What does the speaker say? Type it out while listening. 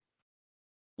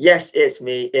Yes, it's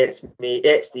me. It's me.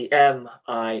 It's the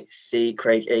MIC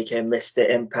Craig, aka Mr.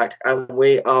 Impact, and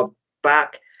we are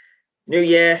back. New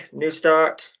year, new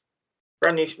start,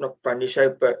 not brand new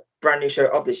show, but brand new show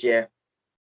of this year.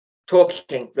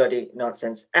 Talking bloody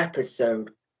nonsense, episode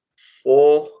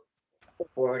 4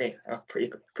 already. Oh,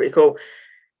 pretty cool.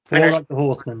 Four like the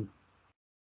Horseman.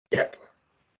 Yep.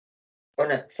 Oh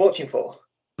no, Fortune 4.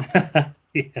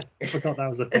 Yeah, I forgot that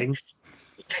was a thing.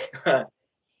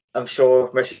 I'm sure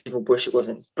most people wish it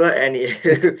wasn't, but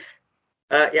anywho,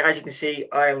 yeah, as you can see,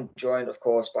 I am joined, of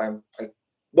course, by my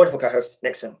wonderful co-host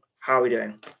Nixon. How are we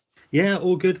doing? Yeah,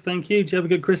 all good, thank you. Did you have a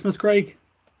good Christmas, Craig?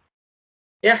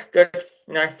 Yeah, good.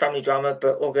 Family drama,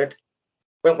 but all good.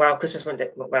 Went well. Christmas went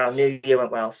well. New Year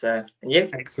went well. So, and you?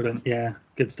 Excellent. Yeah,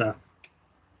 good stuff.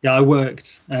 Yeah, I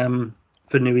worked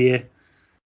for New Year,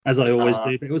 as I always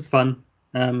do, but it was fun.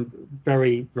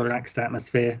 Very relaxed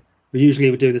atmosphere. We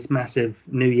usually would do this massive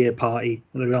New Year party.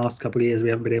 The last couple of years, we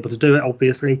haven't been able to do it,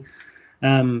 obviously.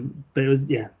 But it was,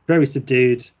 very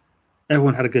subdued.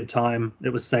 Everyone had a good time.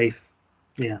 It was safe.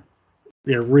 Yeah,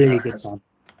 really good time.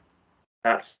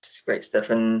 That's great stuff.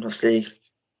 And obviously,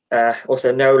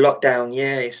 also no lockdown.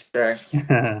 Yay! So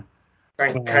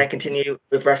trying to continue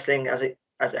with wrestling as it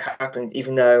happens,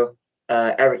 even though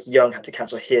Eric Young had to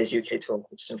cancel his UK tour,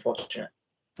 which is unfortunate.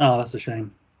 Oh, that's a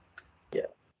shame. Yeah,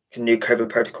 some new COVID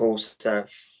protocols. So,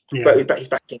 yeah. But he's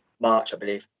back in March, I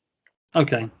believe.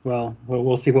 Okay, well,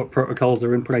 we'll see what protocols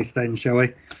are in place then, shall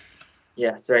we?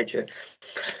 Yes, very true.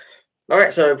 All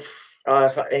right, so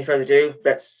without any further ado,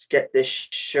 let's get this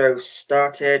show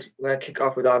started. We're going to kick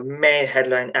off with our main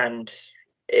headline, and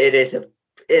it is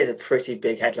a pretty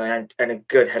big headline and a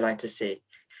good headline to see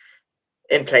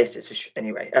in places for sure.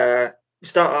 Anyway, we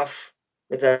start off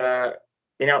with the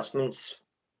announcements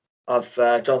of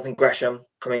Jonathan Gresham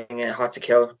coming in at Hard to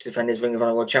Kill to defend his Ring of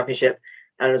Honor World Championship,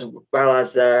 and as well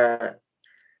as a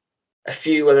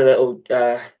few other little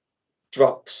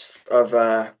drops of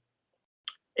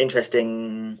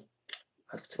interesting.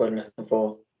 That's what I'm looking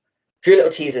for. A few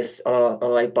little teasers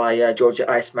on by Georgia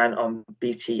Iceman on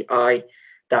BTI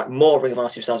that more Ring of Honor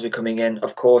superstars will be coming in.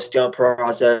 Of course, Deonna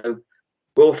Purrazzo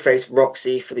will face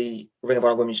Roxy for the Ring of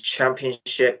Honor Women's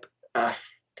Championship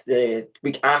the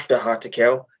week after Hard to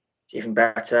Kill. It's even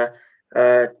better.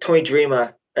 Tommy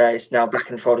Dreamer is now back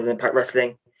in the fold of Impact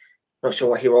Wrestling. Not sure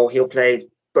what role he'll play,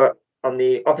 but on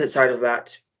the opposite side of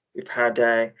that, we've had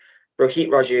Rohit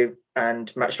Raju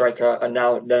and Matt Striker are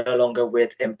now no longer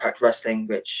with Impact Wrestling,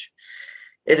 which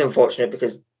is unfortunate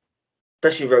because,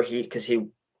 especially Rohit, because he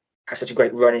had such a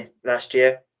great run last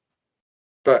year.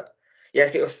 But yeah,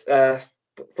 let's get your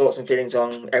thoughts and feelings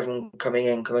on everyone coming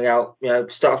in, coming out.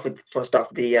 Start off with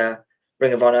the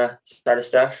Ring of Honor side of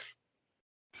stuff.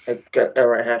 Go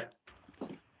right ahead.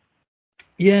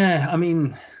 Yeah, I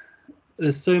mean,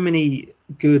 there's so many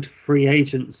good free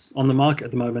agents on the market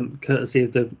at the moment, courtesy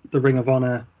of the Ring of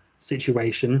Honor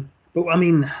situation. But I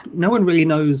mean, no one really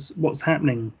knows what's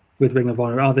happening with Ring of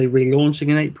Honor. Are they relaunching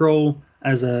in April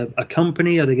as a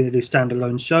company? Are they going to do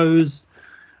standalone shows?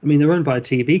 I mean, they're owned by a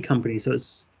TV company, so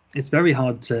it's very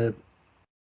hard to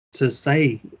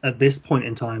say at this point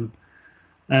in time.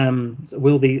 So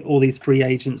will all these free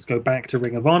agents go back to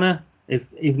Ring of Honor,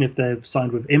 even if they've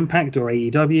signed with Impact or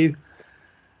AEW?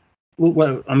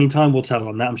 Well, I mean, time will tell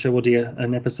on that. I'm sure we'll do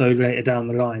an episode later down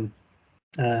the line.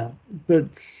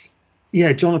 But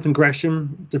yeah, Jonathan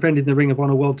Gresham defending the Ring of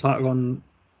Honor World Title on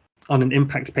an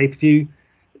Impact pay-per-view.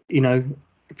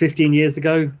 15 years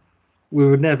ago, we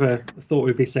would never thought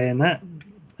we'd be saying that.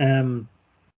 And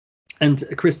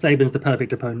Chris Sabin's the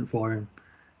perfect opponent for him.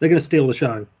 They're going to steal the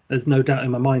show. There's no doubt in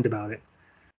my mind about it.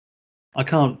 I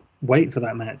can't wait for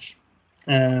that match.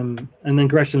 And then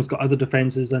Gresham's got other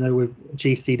defenses. I know with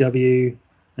GCW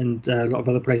and a lot of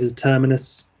other places,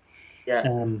 Terminus.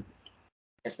 Yeah.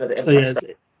 It's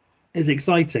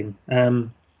exciting.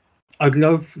 I'd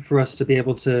love for us to be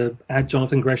able to add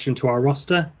Jonathan Gresham to our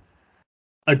roster.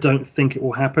 I don't think it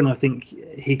will happen. I think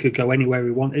he could go anywhere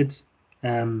he wanted.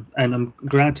 And I'm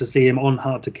glad to see him on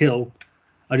Hard to Kill.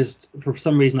 For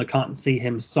some reason, I can't see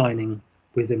him signing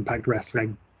with Impact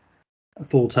Wrestling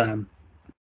full term.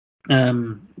 I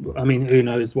mean, who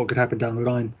knows what could happen down the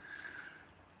line.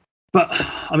 But,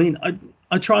 I mean,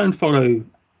 I try and follow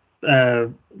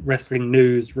wrestling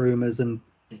news, rumors, and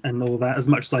all that as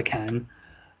much as I can.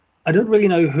 I don't really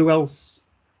know who else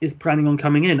is planning on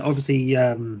coming in. Obviously,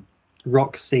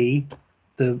 Roxy,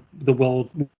 the World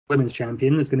Women's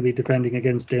Champion, is going to be defending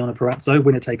against Deonna Purrazzo,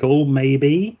 winner take all,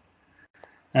 maybe.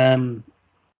 So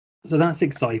that's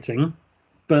exciting.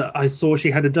 But I saw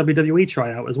she had a WWE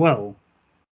tryout as well.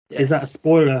 Yes. Is that a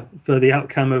spoiler for the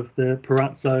outcome of the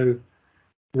Purrazzo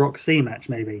Roxy match,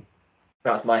 maybe.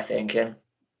 That's my thinking.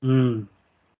 Mm.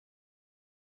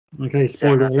 Okay, So,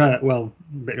 spoiler alert. Well,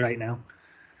 a bit late now.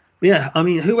 But yeah, I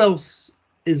mean, who else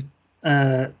is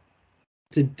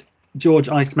did George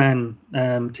Iceman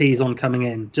tease on coming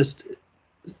in? Just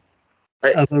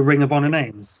other Ring of Honor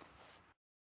names.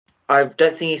 I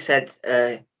don't think he said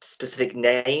specific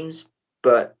names,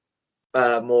 but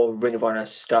more Ring of Honor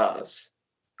stars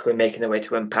could be making their way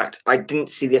to Impact. I didn't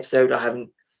see the episode. I haven't,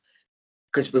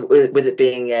 because with it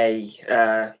being a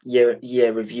year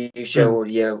review show or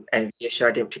year end of year show,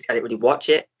 I didn't really watch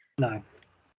it. No.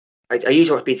 I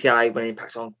usually watch BTI when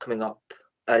Impact's on coming up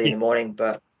early in the morning,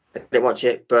 but I didn't watch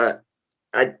it. But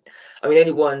I mean, the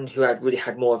only one who had really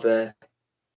had more of a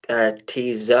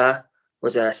teaser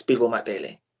was Speedball Matt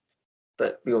Bailey,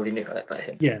 but we already knew about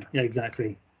him. Yeah,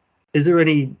 exactly. Is there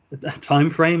any time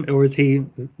frame, or is he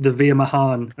the Veer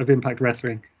Mahan of Impact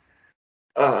Wrestling?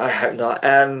 Oh, I hope not.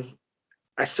 I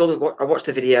watched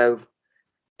the video.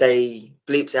 They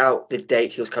bleeped out the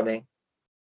date he was coming.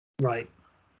 Right.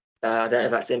 I don't know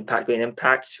if that's Impact being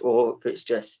Impact or if it's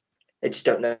just they just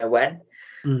don't know when.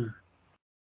 Mm.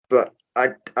 But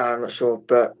I'm not sure.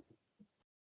 But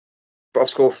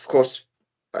of course,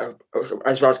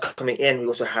 as well as coming in, we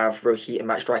also have Rohit and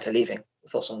Matt Striker leaving.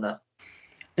 Thoughts on that?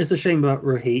 It's a shame about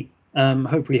Rohit.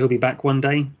 Hopefully he'll be back one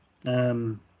day.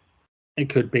 It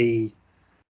could be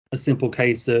a simple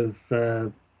case of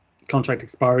contract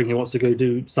expiring. He wants to go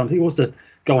do something. He wants to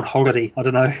go on holiday. I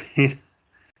don't know.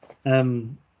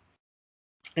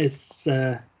 It's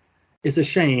a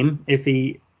shame if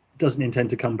he doesn't intend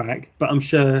to come back, but I'm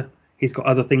sure he's got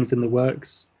other things in the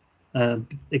works,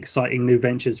 exciting new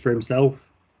ventures for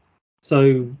himself.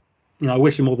 So, I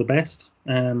wish him all the best.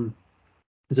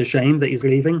 It's a shame that he's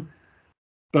leaving,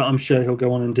 but I'm sure he'll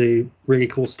go on and do really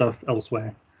cool stuff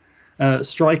elsewhere.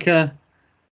 Striker,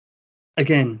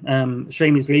 again,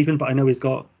 shame he's leaving, but I know he's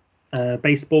got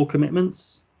baseball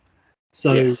commitments.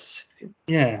 So, yes.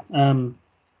 Yeah,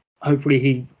 hopefully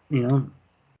he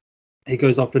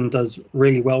goes off and does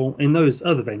really well in those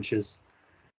other ventures.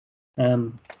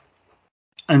 And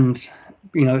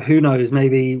who knows,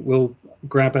 maybe we'll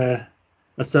grab a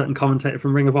certain commentator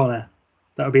from Ring of Honor.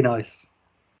 That would be nice.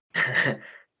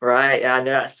 Right, yeah, I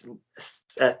know that's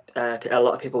a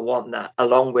lot of people want that,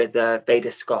 along with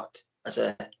Vader Scott as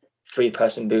a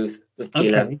 3-person booth with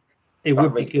D'Lo. Okay, it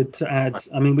would be good to add.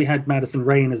 I mean, we had Madison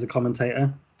Rayne as a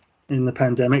commentator in the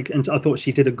pandemic, and I thought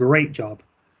she did a great job.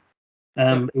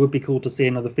 It would be cool to see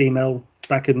another female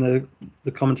back in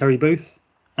the commentary booth.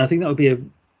 I think that would be a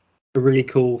really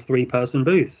cool 3-person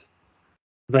booth.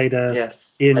 Vader,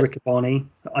 yes, Ian Riccaboni.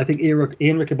 I think Ian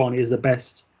Riccaboni is the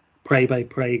best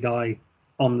play-by-play guy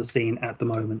on the scene at the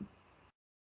moment.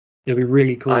 It'd be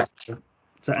really cool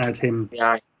to add him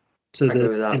to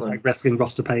the Impact Wrestling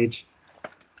roster page.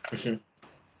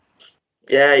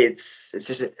 Yeah, it's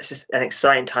just an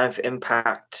exciting time for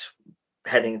Impact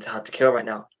heading to Hard to Kill right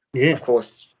now. Yeah, of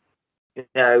course.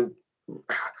 When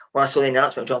I saw the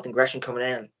announcement of Jonathan Gresham coming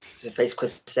in to face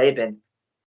Chris Sabin,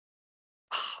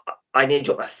 I nearly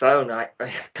dropped my phone. I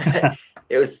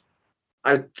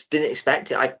didn't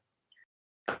expect it.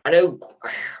 I know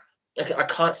I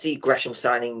can't see Gresham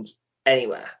signing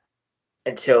anywhere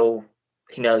until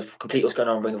he knows completely what's going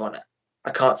on in Ring of Honor.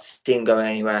 I can't see him going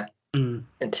anywhere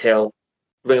until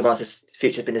Ring of Honor's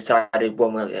future has been decided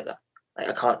one way or the other.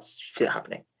 I can't see that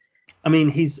happening. I mean,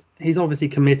 he's obviously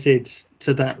committed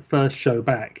to that first show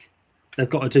back. They've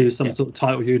got to do some sort of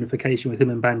title unification with him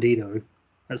and Bandito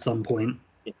at some point.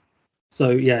 Yeah. So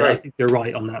right. I think you're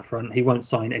right on that front. He won't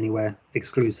sign anywhere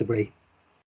exclusively.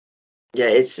 Yeah,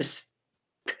 it's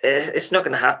not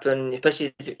going to happen,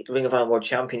 especially as Ring of Honor World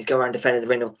Champion. He's going around defending the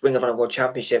Ring of Honor World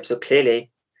Championship, so clearly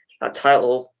that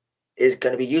title is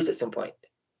going to be used at some point.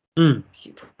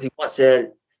 He wants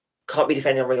to. Can't be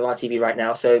defending on Ring of Honor TV right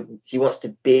now, so he wants to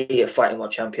be a fighting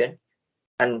world champion,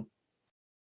 and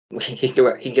he can go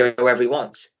wherever he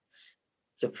wants.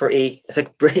 It's a pretty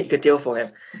good deal for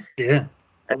him. Yeah,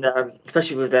 and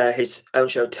especially with his own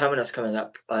show Terminus coming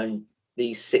up on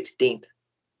the 16th,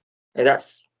 and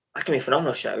that's gonna be a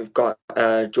phenomenal show. We've got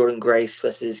Jordan Grace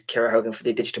versus Kara Hogan for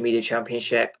the Digital Media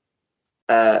Championship.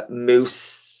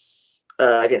 Moose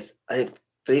against I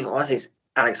want to say it's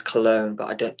Alex Colon, but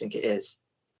I don't think it is.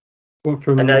 What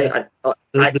from the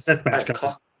deathmatch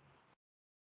guy?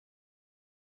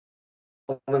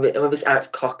 Maybe it's Alex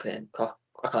Coughlin.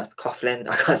 Coughlin.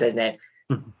 I can't say his name.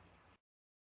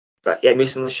 But yeah,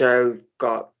 Moose on the show.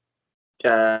 Got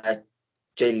Jay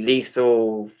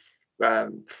Lethal.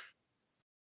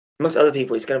 Most other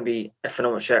people. It's going to be a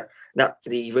phenomenal show. Now for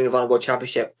the Ring of Honor World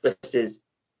Championship versus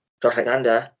Josh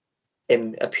Alexander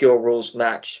in a pure rules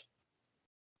match.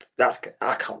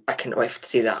 I cannot wait to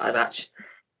see that match.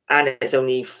 And it's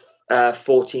only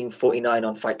 14.49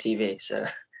 on Fight TV, so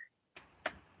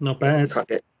not bad. You can't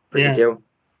get a pretty deal.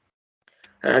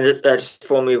 And just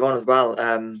before we move on as well,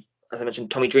 as I mentioned,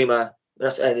 Tommy Dreamer,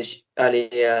 that's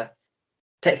earlier,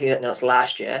 technically announced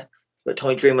last year, but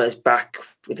Tommy Dreamer is back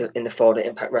in the fold at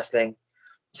Impact Wrestling.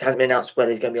 It hasn't been announced whether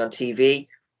he's going to be on TV.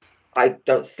 I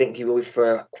don't think he will be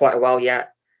for quite a while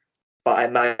yet, but I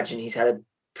imagine he's had a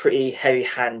pretty heavy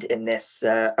hand in this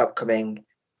upcoming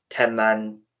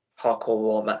 10-man Hardcore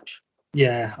Raw match.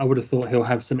 Yeah, I would have thought he'll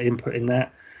have some input in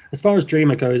that. As far as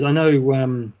Dreamer goes, I know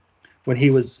when he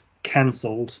was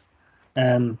cancelled,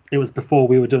 it was before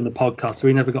we were doing the podcast, so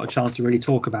we never got a chance to really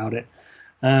talk about it.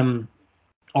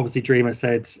 Obviously, Dreamer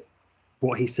said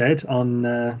what he said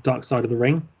on Dark Side of the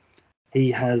Ring. He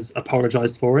has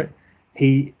apologized for it.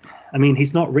 He's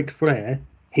not Ric Flair.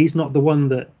 He's not the one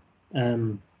that,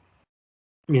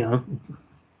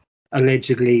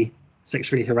 allegedly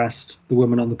sexually harassed the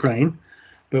woman on the plane.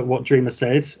 But what Dreamer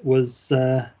said was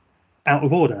out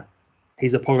of order.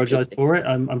 He's apologized for it.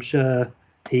 I'm sure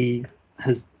he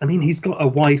has. He's got a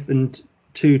wife and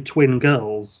 2 twin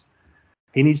girls.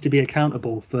 He needs to be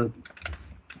accountable for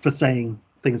saying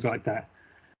things like that.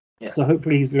 Yeah. So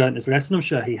hopefully he's learned his lesson. I'm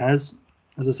sure he has.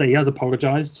 As I say, he has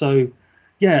apologized. So,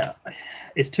 yeah,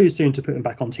 it's too soon to put him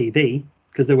back on TV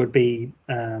because there would be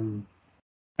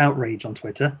outrage on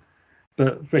Twitter.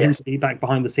 But for him to be back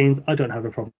behind the scenes, I don't have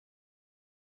a problem.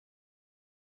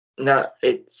 No,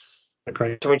 it's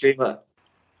Tommy Dreamer.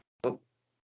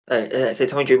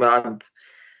 Tommy Dreamer.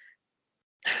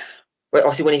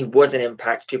 Obviously, when he was in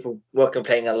Impact, people were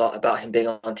complaining a lot about him being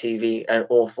on TV an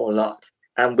awful lot.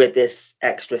 And with this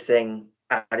extra thing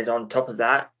added on top of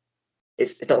that,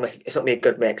 it's not going to be a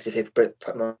good mix if you put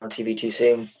him on TV too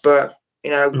soon. But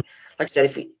like I said,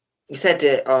 if we said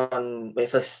it when it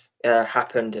first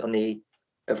happened over on the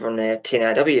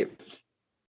TNIW, we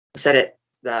said it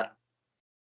that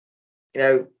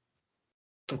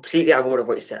completely out of order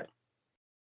what he said,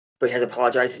 but he has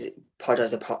apologized,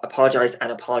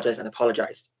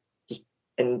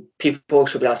 and people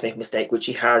should be able to make a mistake, which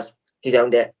he has. He's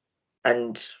owned it,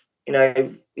 and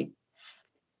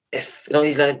if as long as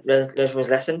he's learned from his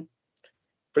lesson,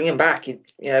 bring him back. He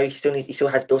still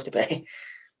has bills to pay.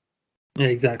 Yeah,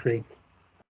 exactly.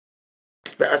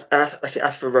 But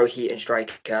as for Rohit and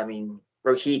Striker,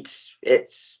 Rohit,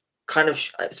 it's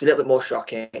a little bit more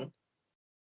shocking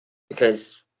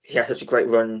because he had such a great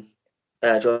run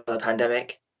during the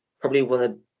pandemic. Probably one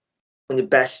of the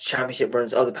best championship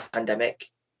runs of the pandemic,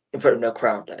 in front of no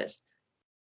crowd, that is.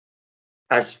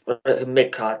 As a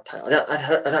mid-card title.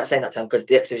 I'm not saying that term because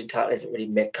the X Division title isn't really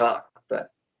mid-card,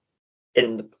 but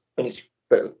when he's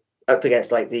up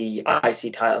against like the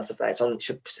IC title and stuff like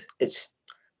that, it's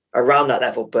around that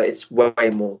level, but it's way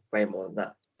more than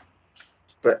that.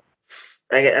 But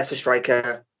again, as for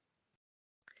Striker,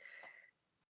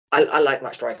 I like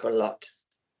Matt Striker a lot.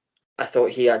 I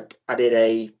thought he was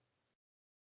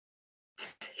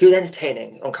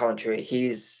entertaining on commentary.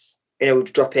 He's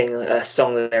dropping a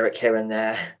song lyric here and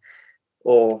there,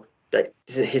 or like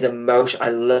his emotion. I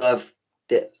love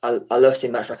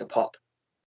seeing Matt Striker pop.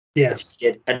 Yeah, he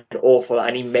did an awful,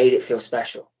 and he made it feel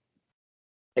special.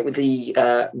 Like with the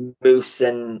Moose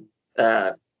and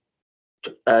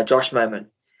Josh moment,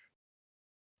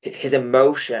 his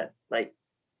emotion, like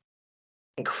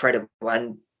incredible.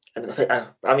 And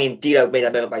D'Lo made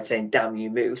that moment by saying "Damn you,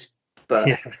 Moose," but.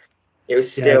 Yeah. It was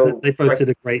still. They both did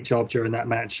a great job during that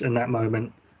match and that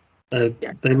moment. They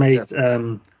made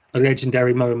a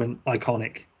legendary moment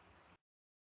iconic.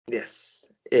 Yes,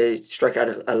 it struck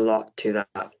out a lot to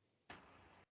that.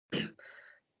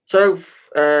 So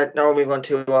now we'll move on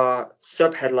to our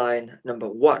sub-headline number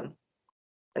 1.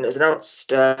 And it was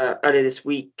announced earlier this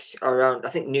week, around, I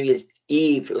think, New Year's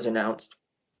Eve, it was announced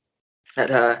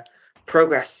that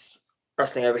Progress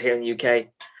Wrestling over here in the UK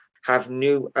have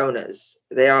new owners.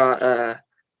 They are,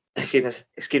 excuse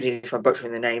me if I'm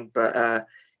butchering the name, but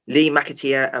Lee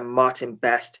McAteer and Martin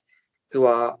Best, who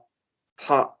are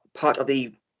part of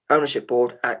the ownership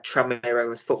board at Tranmere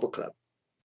Rovers Football Club.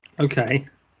 Okay.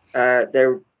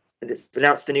 They've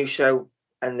announced the new show,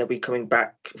 and they'll be coming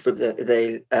back for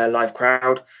the live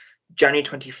crowd January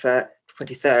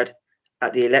 23rd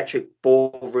at the Electric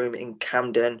Ballroom in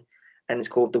Camden, and it's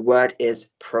called The Word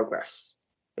Is Progress,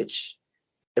 which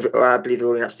I believe they've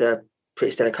already announced a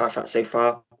pretty stellar card for that so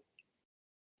far.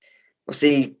 We'll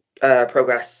see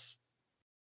Progress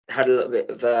had a little bit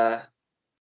of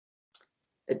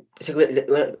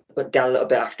it went down a little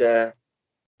bit after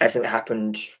everything that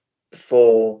happened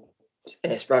before,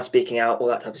 around speaking out, all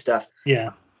that type of stuff.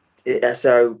 Yeah.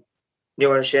 So new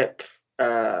ownership,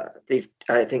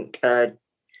 I think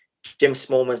Jim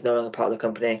Smallman's no longer part of the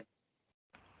company.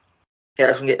 Yeah, I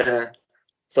just want to get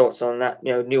thoughts on that.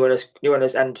 New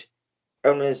owners and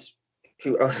owners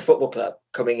who own a football club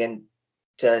coming in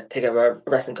to take over a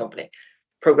wrestling company.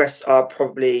 Progress are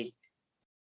probably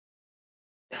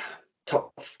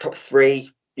top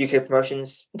 3 UK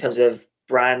promotions in terms of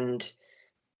brand,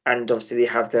 and obviously they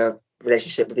have the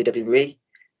relationship with the WWE.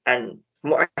 And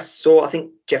from what I saw, I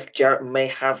think Jeff Jarrett may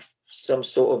have some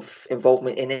sort of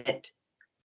involvement in it.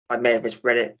 I may have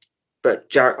misread it, but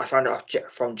I found out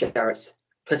from Jarrett's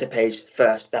Twitter page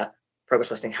first that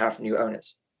Progress Wrestling have new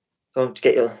owners. So I want to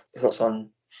get your thoughts on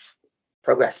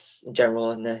Progress in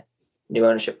general and the new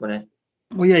ownership on it.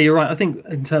 Well, yeah, you're right. I think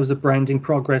in terms of branding,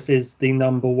 Progress is the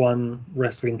 #1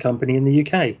 wrestling company in the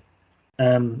UK.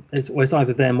 It's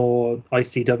either them or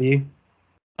ICW.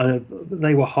 I know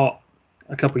they were hot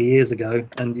a couple of years ago,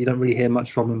 and you don't really hear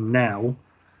much from them now.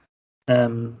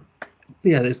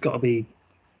 Yeah, there's got to be,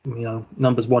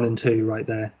 numbers 1 and 2 right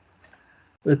there.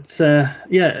 But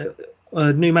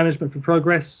new management for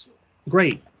Progress,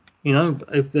 great.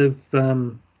 If they've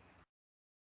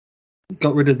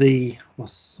got rid of the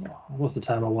what's the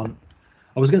term I want?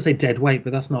 I was going to say dead weight,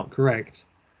 but that's not correct.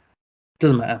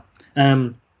 Doesn't matter.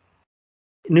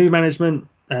 New management,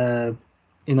 as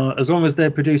long as they're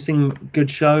producing good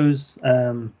shows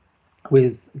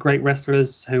with great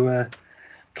wrestlers who are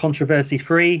controversy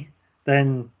free,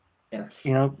 then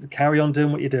carry on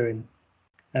doing what you're doing.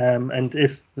 And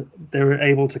if they're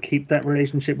able to keep that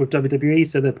relationship with WWE,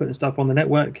 so they're putting stuff on the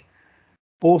network,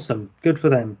 awesome, good for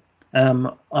them.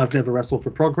 I've never wrestled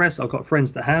for Progress. I've got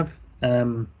friends that have.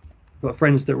 Got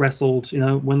friends that wrestled,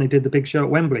 when they did the big show at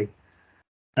Wembley.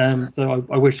 So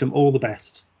I wish them all the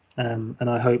best, and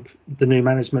I hope the new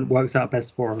management works out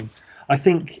best for them. I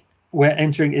think we're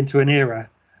entering into an era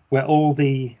where all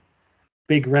the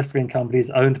big wrestling companies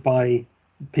are owned by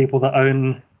people that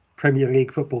own Premier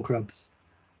League football clubs.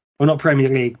 Well, not Premier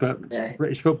League, but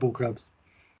British football clubs.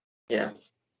 Yeah,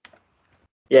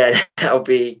 that would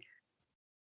be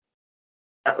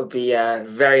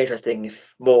very interesting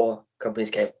if more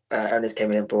companies owners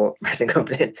came in and bought wrestling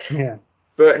companies. Yeah,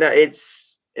 but no,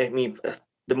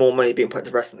 the more money being put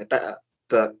into wrestling, the better.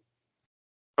 But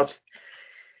I'm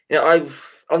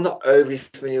not overly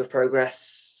familiar with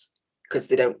Progress because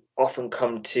they don't often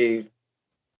come to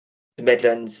the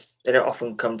Midlands. They don't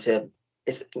often come to.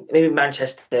 It's maybe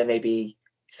Manchester, maybe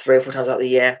 3 or 4 times out of the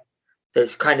year. So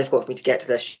it's kind of difficult for me to get to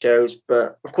their shows.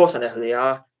 But of course, I know who they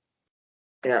are.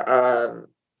 I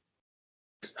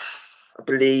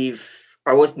believe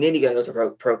I was nearly going to go to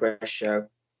a Progress show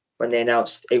when they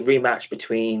announced a rematch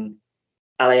between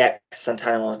LAX,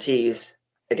 Santana and Ortiz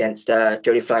against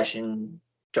Jody Fleisch and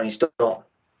Johnny Storm.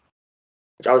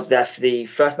 I was there for the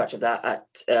first match of that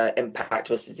at Impact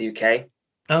versus the UK.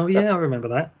 Oh yeah, I remember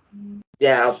that.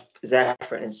 Yeah, I was there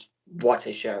for it. It's what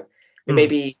a show.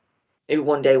 Maybe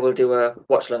one day we'll do a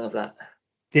watch along of that.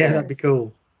 Yeah, that'd be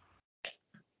cool.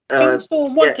 Johnny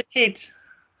Storm, what a kid!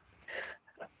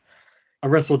 I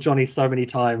wrestled Johnny so many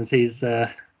times. He's an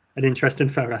interesting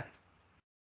fella.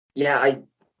 Yeah,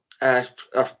 off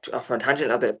on a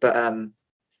tangent a little bit, but I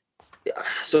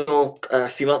saw a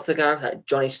few months ago that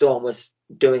Johnny Storm was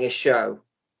doing a show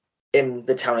in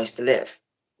the town I used to live.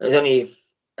 It was only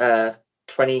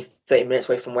 20-30 minutes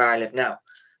away from where I live now,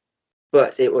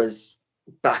 but it was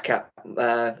back at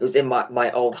it was in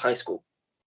my old high school,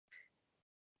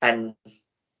 and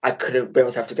I couldn't bring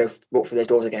myself to go walk through those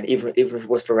doors again, even if it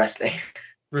was for wrestling.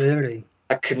 Really?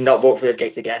 I could not walk through those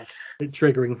gates again. A bit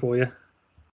triggering for you.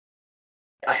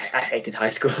 I hated high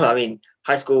school. I mean,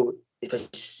 high school,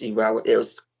 especially where it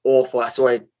was awful. I saw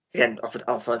it again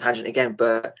off on a tangent again,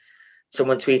 but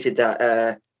someone tweeted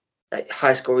that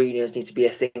high school reunions need to be a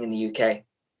thing in the UK.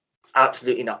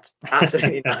 Absolutely not.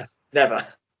 Absolutely not. Never.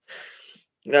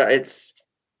 No, it's.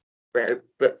 But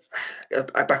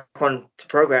back on to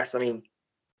Progress. I mean,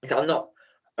 I'm not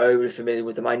overly familiar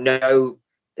with them. I know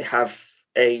they have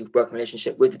a working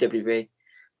relationship with the WWE,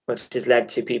 which has led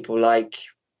to people like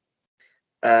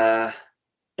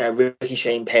Ricky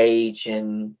Shane Page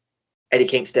and Eddie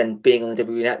Kingston being on the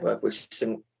WWE network, which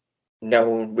no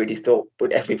one really thought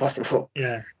would ever be possible.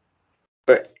 Yeah.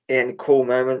 But in cool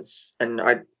moments, and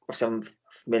I'm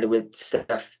familiar with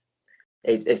stuff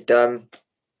they've done,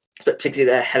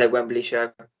 particularly their Hello Wembley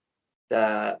show,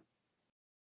 the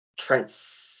Trent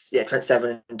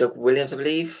Seven and Doug Williams, I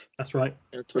believe. That's right.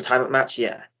 Retirement match,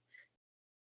 yeah.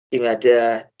 Even I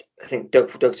think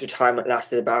Doug's retirement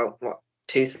lasted about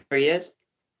 2-3 years.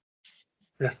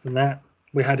 Less than that.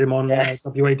 We had him on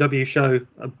WAW show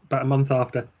about a month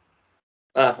after.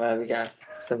 Oh, there we go.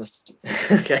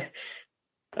 Okay.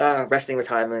 wrestling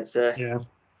retirements. Yeah,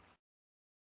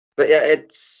 But yeah,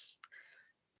 it's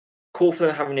cool for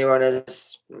them having new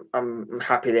owners. I'm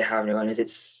happy they have new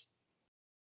owners.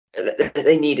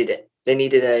 They needed it. They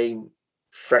needed a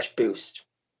fresh boost,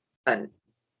 and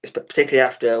particularly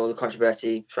after all the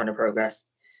controversy surrounding Progress.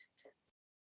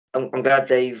 I'm glad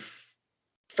they've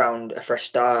found a fresh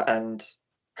start, and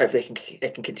hopefully they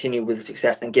can continue with the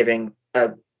success and giving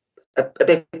a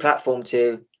big platform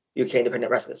to UK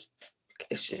independent wrestlers.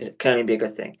 It can only be a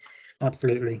good thing.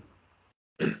 absolutely.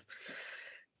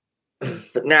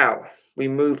 But now we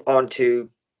move on to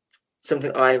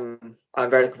something I'm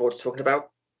very looking forward to talking about.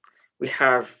 We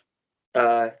have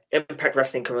Impact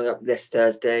Wrestling coming up this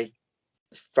Thursday.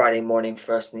 It's Friday morning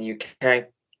first in the UK,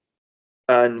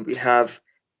 and we have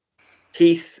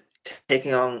Heath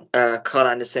taking on Carl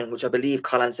Anderson, which I believe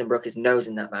Carl Anderson broke his nose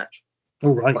in that match.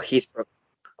 All right. Well, Heath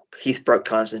broke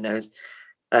Carl Anderson's nose.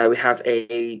 We have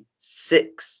a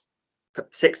six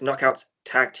knockout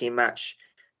tag team match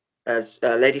as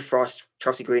Lady Frost,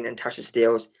 Chelsea Green, and Tasha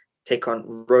Steelz take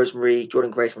on Rosemary, Jordan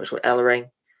Grace, and Rachel Ellering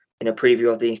in a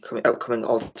preview of the upcoming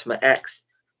Ultimate X.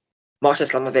 Marsha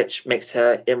Slamovich makes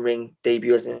her in-ring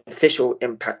debut as an official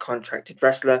Impact contracted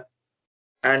wrestler,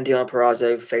 and Deonna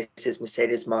Purrazzo faces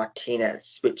Mercedes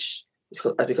Martinez, which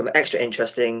has become extra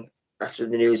interesting after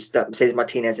the news that Mercedes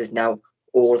Martinez is now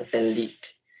all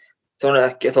elite. So I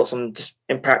want to get your thoughts on just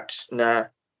Impact and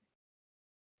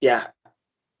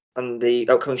on the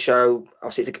upcoming show.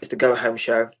 Obviously, it's the Go Home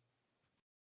show.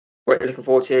 What you're looking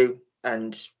forward to,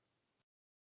 and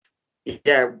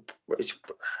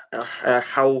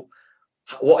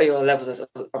what are your levels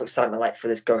of excitement like for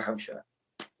this Go Home show?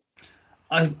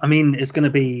 I mean, it's going to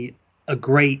be a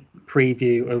great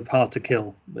preview of Hard to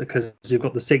Kill because you've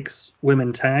got the 6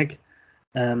 women tag.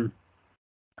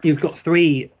 You've got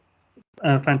 3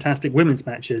 fantastic women's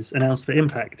matches announced for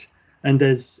Impact, and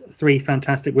there's 3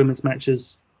 fantastic women's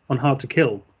matches on Hard to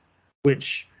Kill,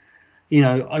 which,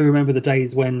 I remember the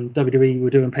days when WWE were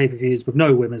doing pay-per-views with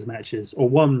no women's matches or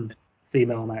 1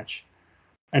 female match,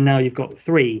 and now you've got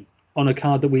 3 on a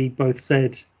card that we both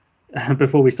said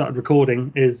before we started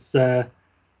recording is the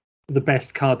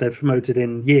best card they've promoted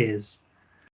in years.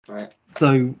 Right.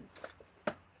 So,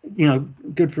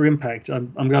 good for Impact.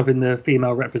 I'm loving the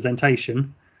female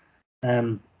representation.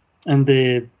 And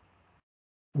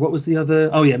what was the other?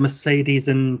 Oh yeah, Mercedes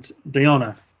and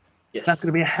Deonna. Yes. That's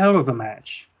going to be a hell of a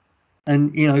match.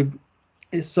 And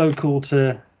it's so cool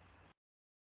to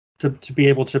be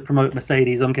able to promote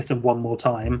Mercedes. I'm guessing 1 more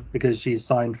time because she's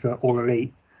signed for All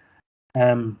Elite.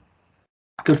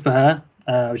 Good for her.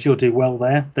 She'll do well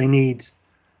there. They need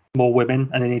more women,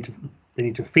 and they need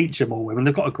to feature more women.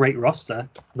 They've got a great roster,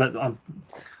 but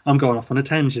I'm going off on a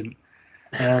tangent.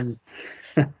 We'll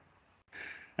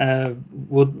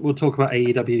talk about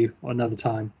AEW another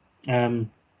time.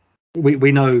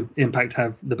 We know Impact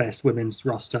have the best women's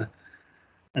roster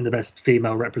and the best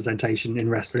female representation in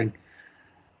wrestling.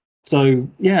 So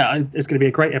yeah, it's going to be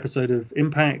a great episode of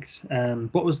Impact.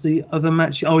 What was the other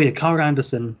match? Oh yeah, Carl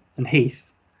Anderson and Heath.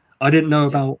 I didn't know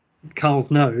about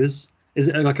Carl's nose. Is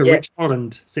it like a Rich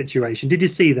Holland situation? Did you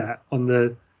see that on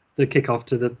the kickoff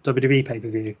to the WWE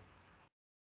pay-per-view?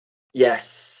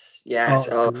 Yes. Yes.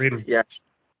 Yes.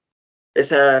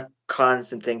 It's a Carl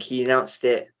Anderson thing. He announced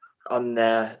it on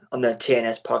the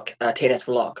TNS TNS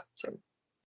vlog. So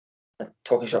a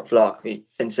Talking Shop vlog.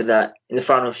 And said that in the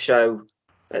final show,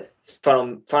 the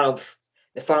final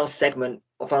segment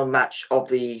or final match of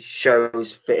the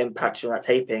shows for Impact on that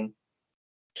taping,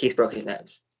 Heath broke his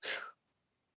nose.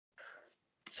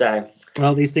 So,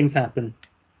 well, these things happen,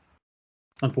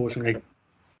 unfortunately.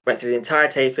 Went through the entire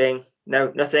taping,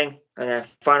 nothing, and then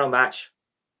final match.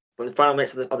 When the final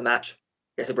minutes of the match,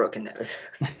 it's a broken nose.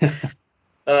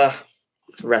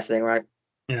 Wrestling, right?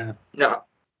 Yeah. No,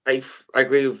 I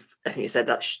agree with everything you said.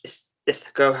 That it's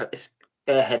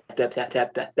been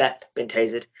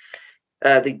tasered.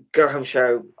 The Go Home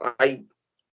show, the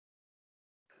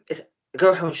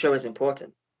Go Home show is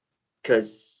important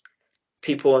because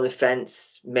people on the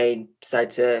fence may decide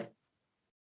to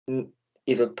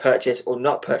either purchase or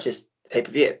not purchase the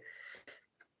pay-per-view.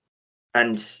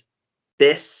 And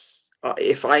this,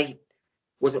 if I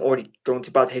wasn't already going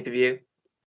to buy the pay-per-view,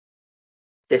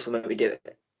 this will make me do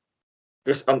it.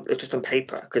 Just on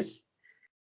paper, because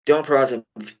Deonna Purrazzo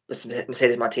and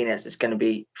Mercedes Martinez is going to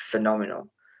be phenomenal.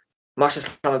 Marsha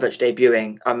Slamovich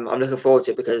debuting, I'm looking forward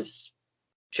to it because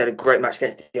she had a great match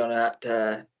against Deonna at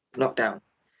Knockdown.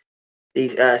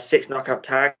 The 6 knockout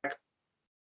tag,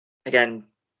 again,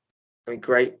 I mean,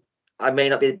 great. I may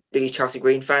not be the biggest Chelsea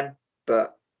Green fan,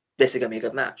 but this is going to be a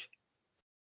good match.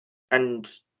 And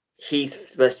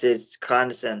Heath versus Carl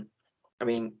Anderson, I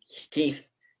mean, Heath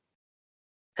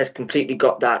has completely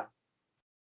got that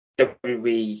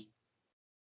WWE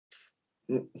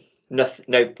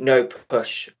no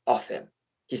push off him.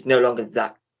 He's no longer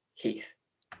that Heath,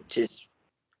 which is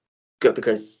good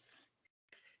because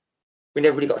we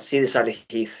never really got to see this side of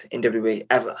Heath in WWE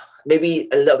ever. Maybe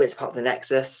a little bit as part of the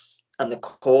Nexus and the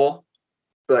core,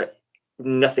 but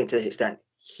nothing to this extent.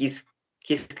 Heath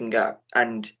can go.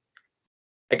 And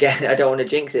again, I don't want to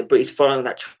jinx it, but he's following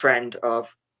that trend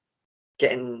of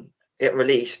getting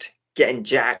released, getting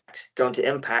jacked, going to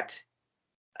Impact.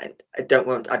 I don't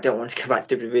want to come back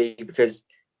to WWE because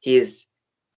he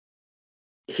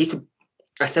could.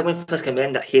 I said when he first came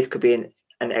in that Heath could be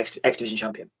an X Division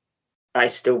champion. I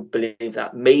still believe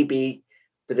that. Maybe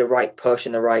with the right push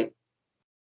and the right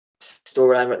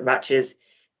storyline matches,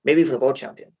 maybe even a world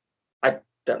champion. I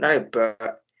don't know,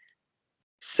 but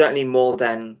certainly more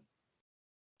than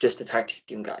just a tag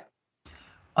team guy.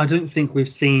 I don't think we've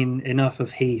seen enough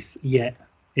of Heath yet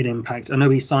in Impact. I know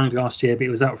he signed last year, but he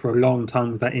was out for a long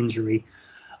time with that injury.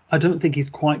 I don't think he's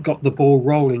quite got the ball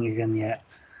rolling again yet.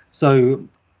 So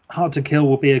Hard to Kill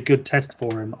will be a good test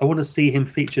for him. I want to see him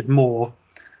featured more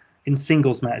in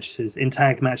singles matches, in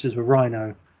tag matches with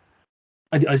Rhino.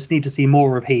 I just need to see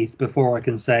more of Heath before I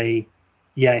can say,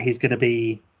 yeah, he's going to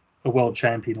be a world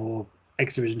champion or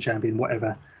X Division champion,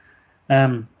 whatever.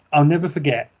 I'll never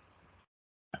forget.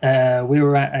 We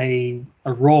were at a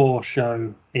Raw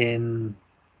show in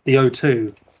the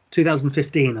O2,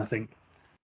 2015, I think.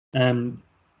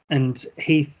 And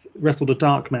Heath wrestled a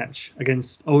dark match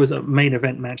against, it was a main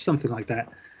event match, something like that,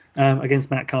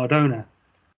 against Matt Cardona.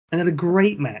 And had a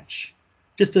great match.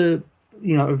 Just a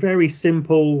very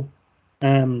simple,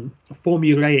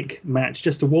 formulaic match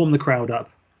just to warm the crowd up.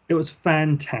 It was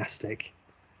fantastic.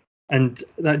 And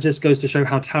that just goes to show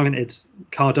how talented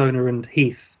Cardona and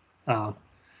Heath are.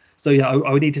 So yeah,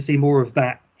 I would need to see more of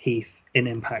that Heath in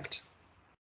Impact.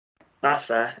 That's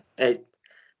fair. I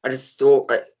just thought,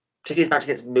 particularly his match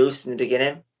against Moose in the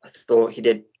beginning, I thought he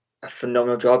did a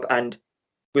phenomenal job. And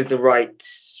with the right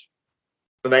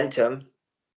momentum,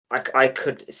 I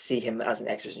could see him as an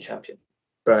X Division champion.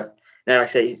 But now, like I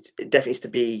say, it definitely needs to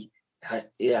be,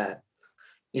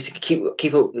 needs to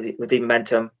keep up with the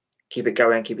momentum, keep it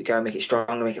going, make it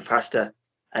stronger, make it faster,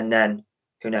 and then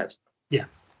who knows? Yeah.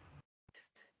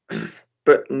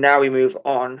 But now we move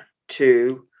on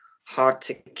to Hard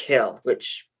to Kill,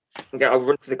 which again, I'll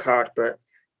run through the card, but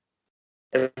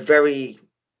a very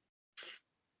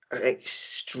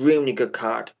extremely good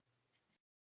card.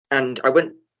 And I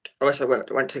went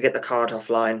to get the card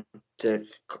offline to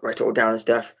write it all down and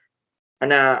stuff.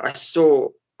 And I saw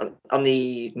on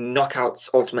the Knockouts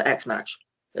Ultimate X match,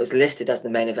 it was listed as the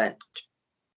main event.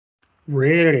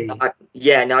 Really?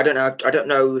 Yeah. Now I don't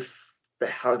know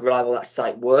how reliable that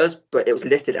site was, but it was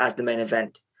listed as the main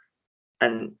event.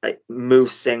 And like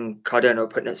Moose and Cardona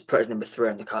put as number 3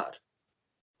 on the card.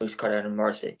 Moose, Cardona, and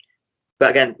Morrissey. But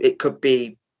again, it could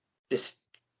be just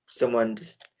someone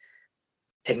just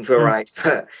taking for a ride.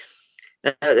 But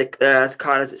the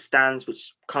card as it stands,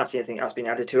 which can't see anything else being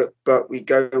added to it, but we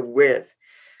go with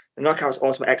the Knockouts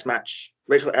Ultimate X match.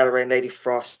 Rachel Ellering, Lady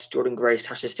Frost, Jordan Grace,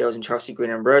 Tasha Steelz, and Chelsea Green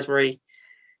and Rosemary.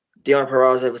 Deonna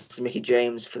Purrazzo versus Mickie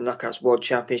James for the Knockouts World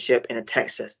Championship in a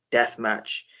Texas death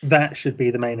match. That should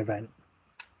be the main event.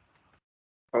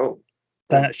 Oh.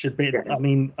 That should be. I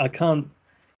mean, I can't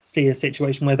see a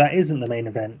situation where that isn't the main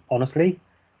event, honestly.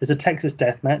 There's a Texas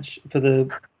death match for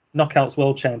the Knockouts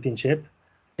World Championship.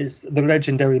 It's the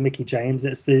legendary Mickie James.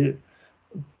 It's the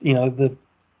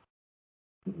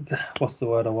what's the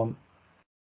word I want?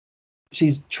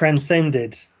 She's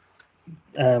transcended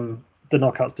the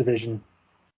Knockouts division.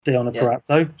 Deonna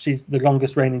Purrazzo. She's the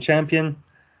longest reigning champion,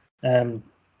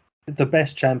 the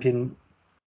best champion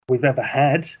we've ever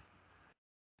had.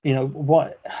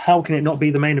 How can it not be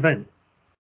the main event?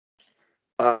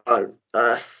 I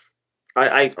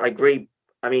agree.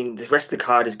 I mean, the rest of the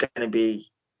card is going to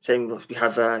be same. We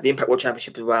have the Impact World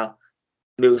Championship as well.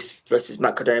 Moose versus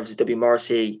Matt Cardona versus W.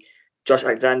 Morrissey. Josh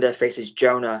Alexander faces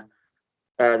Jonah.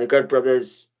 The Good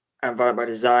Brothers and Violent by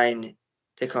Design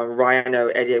take on Rhino,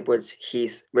 Eddie Edwards,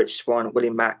 Heath, Rich Swann, Willie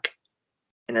Mack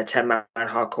in a 10-man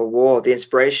hardcore war. The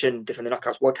Inspiration defend the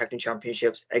Knockouts World Tag Team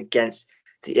Championships against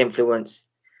the Influence.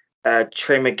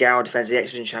 Trey McGowan defends the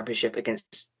X Division Championship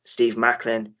against Steve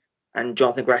Macklin, and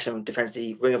Jonathan Gresham defends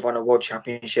the Ring of Honor World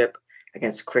Championship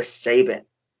against Chris Sabin.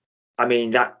 I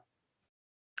mean, that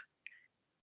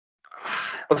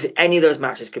obviously any of those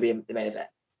matches could be the main event.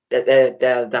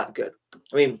 They're that good.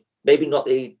 I mean, maybe not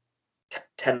the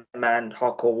 10-man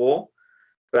hardcore war,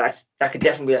 but that could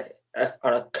definitely be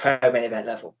on a co-main event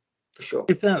level for sure.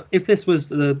 If this was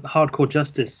the Hardcore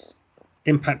Justice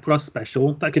Impact Plus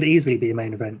special, that could easily be a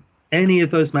main event. Any of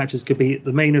those matches could be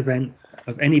the main event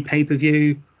of any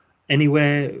pay-per-view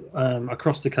anywhere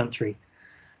across the country.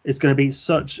 It's going to be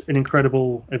such an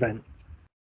incredible event.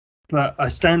 But I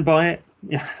stand by it.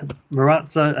 Yeah,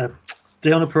 Deonna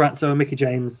Purrazzo and Mickie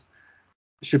James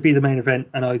should be the main event,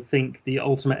 and I think the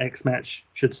Ultimate X match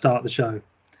should start the show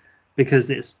because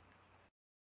it's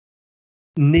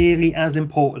nearly as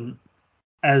important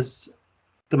as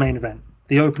the main event,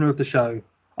 the opener of the show.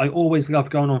 I always love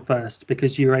going on first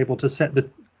because you're able to set the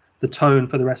tone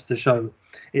for the rest of the show.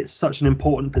 It's such an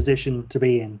important position to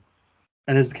be in.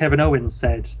 And as Kevin Owens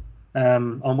said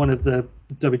on one of the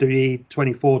WWE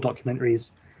 24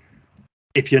 documentaries,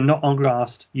 if you're not on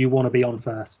last, you want to be on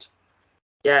first.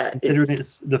 Yeah, considering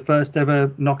it's the first ever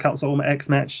Knockouts Ultimate X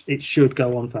match, it should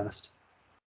go on first.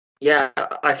 Yeah,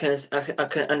 I can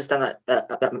understand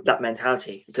that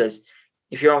mentality, because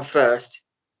if you're on first,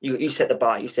 you set the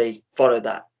bar. You say follow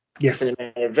that. Yes. For the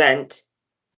main event,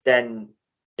 then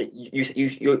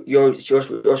your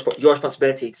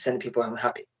responsibility to send the people home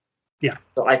happy. Yeah.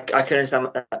 So I can understand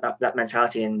that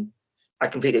mentality, and I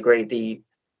completely agree. The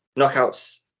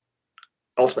Knockouts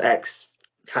Ultimate X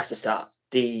has to start.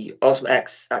 The Ultimate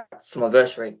X at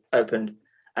Summerversary opened,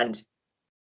 and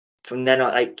from then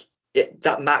on,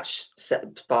 that match set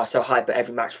the bar so high, but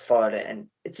every match followed it, and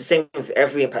it's the same with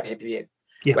every Impact pay-per-view.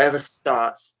 Yeah. Whatever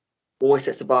starts always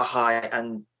sets the bar high,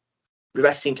 and the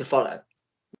rest seem to follow.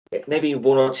 Maybe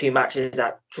one or two matches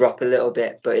that drop a little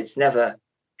bit, but it's never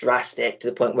drastic to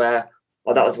the point where,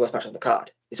 oh, that was the worst match on the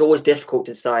card. It's always difficult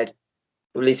to decide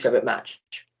the least favorite match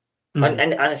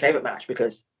and a favorite match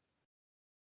because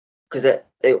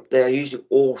they're usually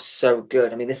all so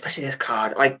good. I mean, especially this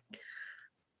card. I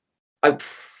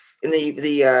in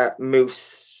the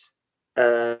Moose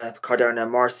Cardona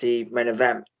Marcy main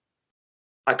event,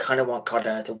 I kind of want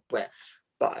Cardona to win,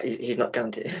 but he's not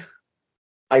going to.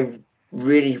 I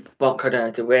really want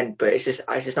Cardona to win, but it's just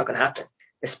not going to happen.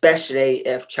 Especially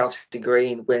if Chelsea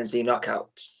Green wins the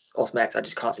Knockouts Ultimate X, I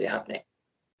just can't see it happening.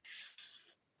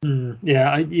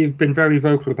 Yeah, you've been very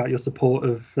vocal about your support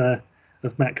of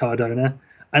Matt Cardona,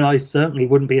 and I certainly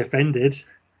wouldn't be offended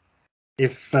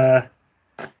if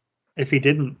he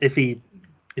didn't. If he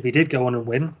did go on and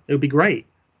win, it would be great.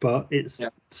 But it's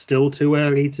still too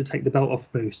early to take the belt off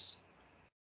Moose.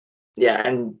 Yeah,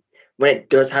 and when it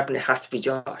does happen, it has to be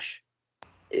Josh.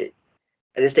 At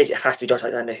this stage, it has to be Josh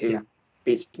Alexander who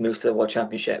beats Moose for the World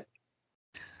Championship.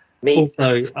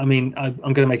 Also, I mean, I'm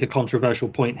going to make a controversial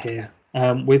point here.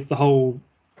 With the whole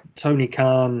Tony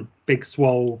Khan, Big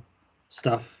Swole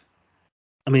stuff,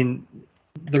 I mean,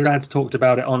 the lads talked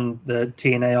about it on the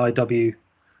TNA IW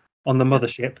on the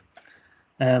mothership.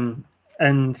 And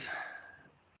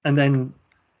then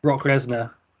Brock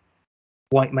Lesnar,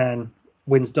 white man,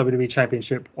 wins WWE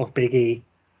Championship off Big E.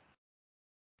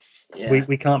 Yeah.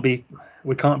 We can't be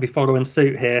following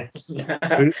suit here.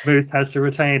 Moose has to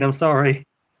retain. I'm sorry,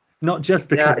 not just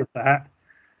because of that.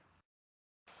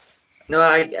 No,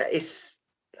 it's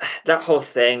that whole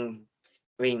thing.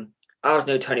 I mean, I always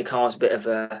knew Tony Khan was a bit of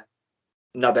a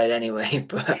knobhead anyway,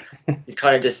 but he's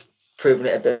kind of just proven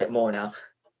it a bit more now.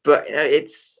 But you know,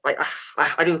 it's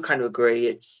I do kind of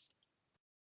agree.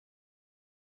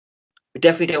 We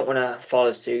definitely don't want to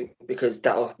follow suit because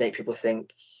that will make people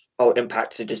think, oh,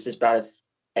 Impact are just as bad as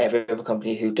every other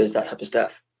company who does that type of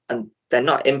stuff, and they're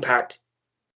not. Impact.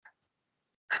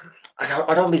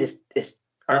 I don't be this.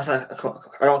 I don't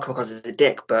come across as a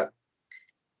dick, but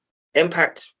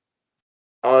Impact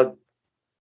have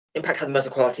the most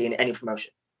equality in any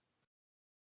promotion.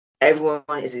 Everyone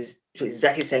is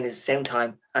exactly the same at the same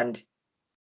time, and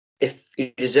if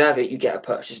you deserve it, you get a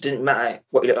push. It doesn't matter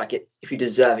what you look like. If you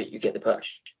deserve it, you get the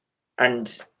push.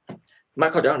 And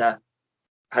Matt Cardona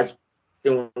has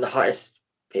been one of the highest.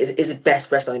 Is the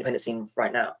best wrestler on the independent scene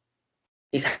right now.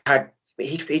 He said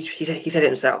it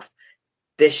himself.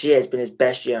 This year has been his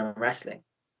best year in wrestling.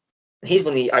 And he's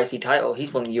won the IC title.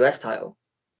 He's won the US title.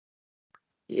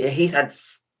 Yeah, he's had.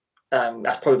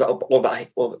 That's probably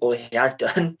all he has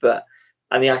done. But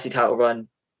and the IC title run,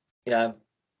 you know,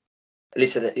 at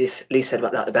least said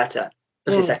about that the better.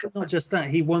 Well, not just that,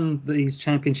 he won these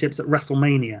championships at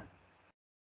WrestleMania.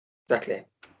 Exactly.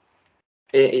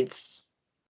 It's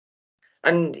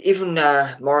and even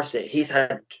Morrissey, he's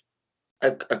had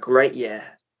a great year.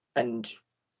 And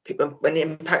when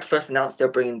Impact first announced they're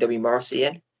bringing W Morrissey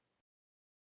in,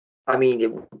 I mean,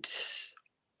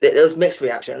 there was mixed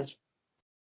reactions,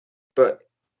 but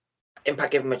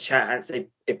Impact gave him a chance. They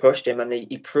pushed him, and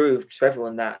he proved to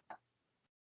everyone that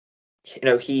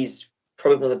he's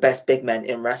probably one of the best big men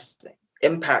in wrestling.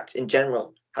 Impact in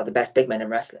general have the best big men in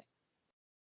wrestling.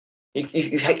 You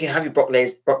can have your Brock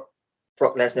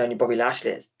Lesnar and your Bobby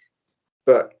Lashley's,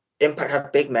 but Impact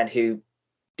have big men who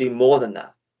do more than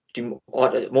that. Do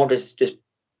more just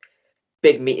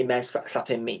big meaty men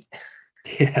slapping meat.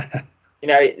 Yeah.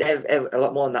 They have a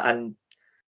lot more than that. And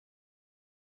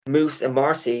Moose and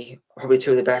Morrissey are probably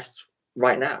two of the best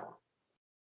right now.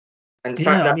 And the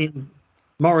fact Yeah, I that mean,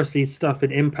 Morrissey's stuff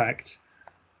in Impact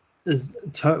has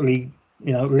totally,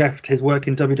 left his work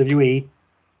in WWE,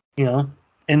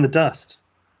 in the dust.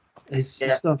 His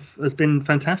stuff has been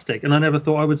fantastic, and I never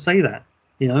thought I would say that.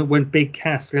 When Big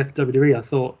Cass left WWE, I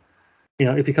thought,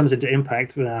 if he comes into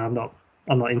Impact, I'm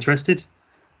not interested.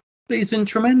 But he's been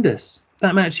tremendous.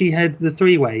 That match he had, the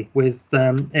three-way with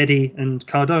Eddie and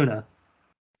Cardona.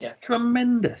 Yeah.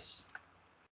 Tremendous.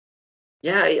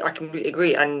 Yeah, I completely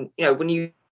agree. And when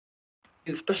you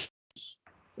especially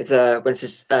with when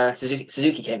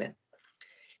Suzuki came in,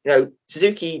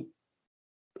 Suzuki,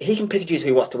 he can pick and choose who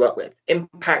he wants to work with.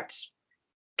 Impact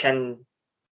can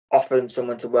offer them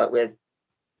someone to work with.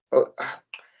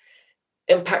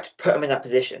 Impact put him in that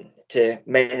position to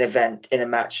main event in a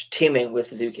match teaming with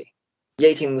Suzuki.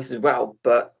 Yeah, teaming with as well,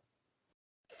 but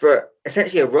for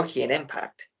essentially a rookie in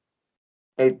Impact,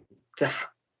 to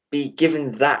be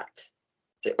given that,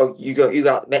 you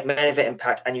got main event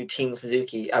Impact and you team with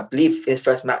Suzuki. I believe his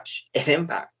first match in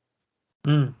Impact.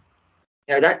 Mm.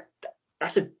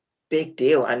 That's a big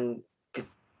deal, and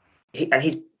because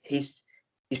he's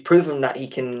proven that he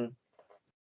can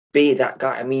be that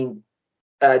guy. I mean,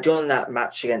 during that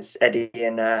match against Eddie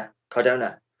and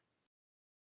Cardona,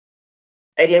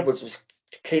 Eddie Edwards was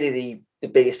clearly the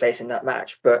biggest face in that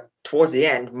match, but towards the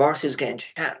end, Morrissey was getting a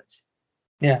chance.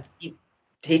 Yeah.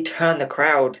 He turned the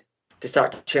crowd to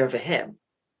start cheering for him.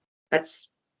 I'm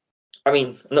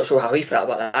not sure how he felt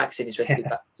about that, because he's supposed to be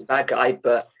the bad guy,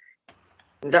 but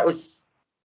it was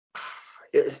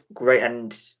great.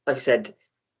 And like I said,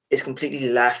 it's completely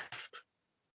left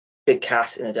Big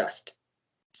Cass in the dust.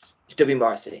 It's W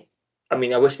Morrissey. I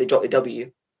wish they dropped the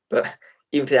W, but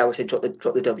even today I wish they dropped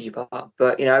the W part.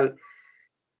 But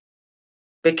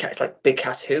Big Cass, like Big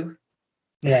Cass who?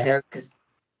 Yeah. Because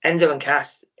Enzo and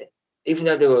Cass, even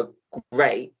though they were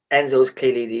great, Enzo was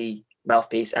clearly the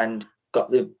mouthpiece and got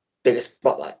the biggest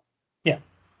spotlight. Yeah.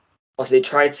 Also, they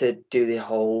tried to do the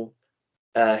whole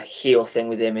heel thing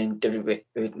with him in WWE,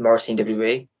 with Morrissey in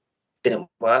WWE. Didn't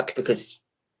work because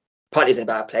partly he was in a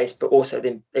bad place, but also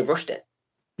they rushed it.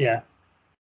 Yeah.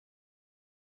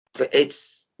 But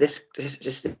it's this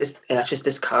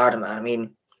card,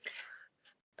 man.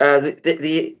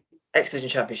 The X Division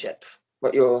Championship.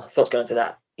 What your thoughts going into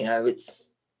that?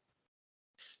 It's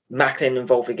Macklin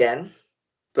involved again,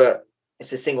 but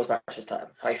it's a singles match this time.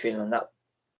 How are you feeling on that?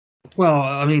 Well,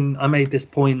 I made this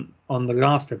point on the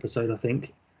last episode, I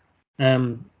think.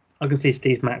 I can see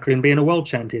Steve Macklin being a world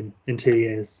champion in 2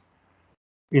 years.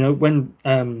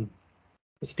 When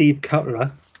Steve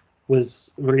Cutler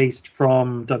was released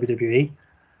from WWE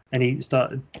and they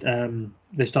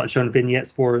started showing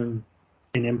vignettes for him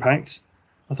in Impact,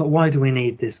 I thought, why do we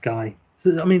need this guy? So,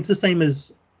 it's the same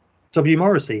as W.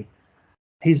 Morrissey.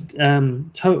 He's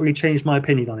totally changed my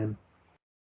opinion on him.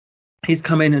 He's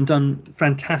come in and done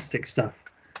fantastic stuff,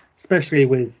 especially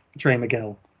with Trey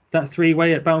Miguel. That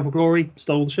three-way at Bound for Glory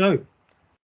stole the show.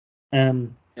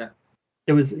 Yeah.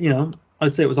 It was,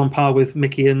 I'd say it was on par with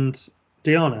Mickey and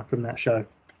Diana from that show.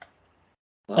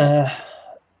 Wow.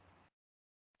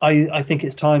 I think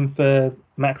it's time for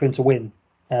Macklin to win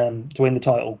the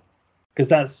title, because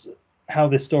that's how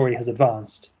this story has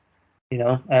advanced.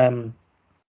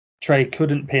 Trey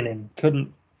couldn't pin him.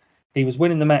 He was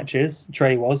winning the matches,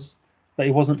 Trey was, but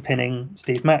he wasn't pinning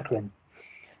Steve Macklin.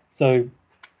 So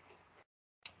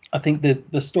I think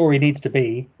the story needs to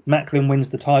be Macklin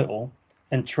wins the title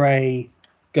and Trey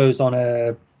goes on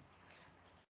a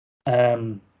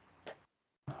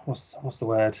what's the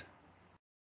word?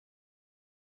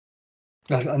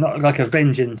 Like a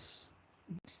vengeance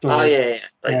story.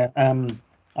 Oh yeah.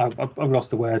 I've lost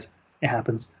the word. It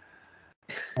happens.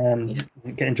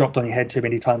 Getting dropped on your head too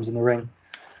many times in the ring.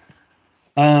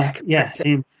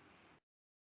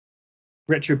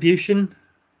 Retribution.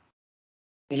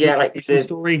 Yeah, like the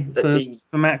story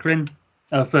for Macklin,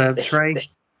 for Trey.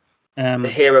 The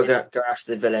hero go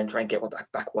after the villain, try and get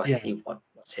back what he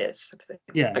wants his.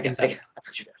 Yeah, exactly.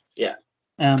 Yeah.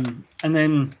 And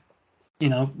then,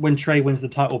 when Trey wins the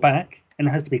title back, and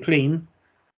it has to be clean,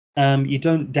 you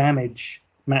don't damage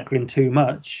Macklin too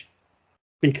much,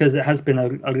 because it has been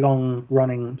a long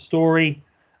running story,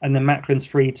 and then Macklin's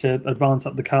free to advance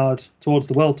up the card towards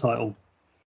the world title.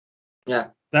 Yeah,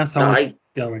 that's how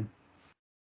it's going.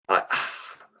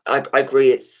 I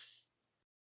agree. It's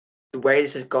the way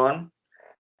this has gone.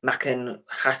 Macklin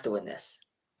has to win this.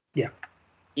 Yeah.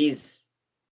 The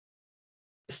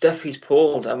stuff he's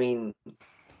pulled. I mean,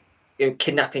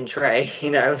 kidnapping Trey.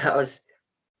 That was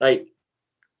like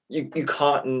you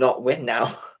can't not win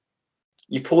now.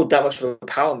 You pulled that much of a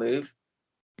power move.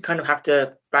 You kind of have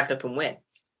to back it up and win.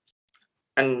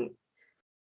 And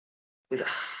with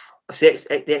the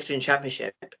X-Division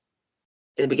Championship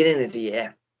in the beginning of the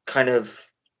year, kind of,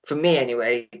 for me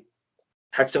anyway,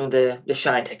 had some of the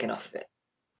shine taken off of it,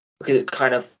 because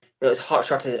it was hot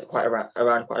shotted quite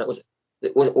around quite. Was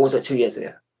it 2 years ago?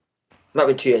 It might have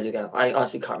been 2 years ago. I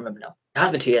honestly can't remember now. It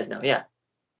has been 2 years now. Yeah,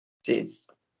 see, it's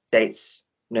dates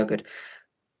no good.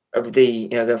 Of the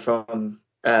going from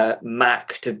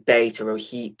Mac to Bay to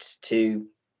Rohit to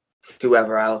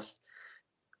whoever else,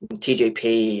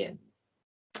 TJP,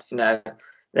 and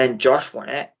then Josh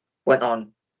went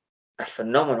on a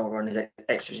phenomenal run as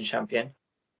X-Division champion,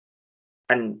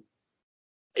 and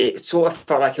it sort of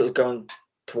felt like it was going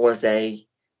towards a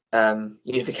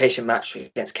unification match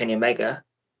against Kenny Omega.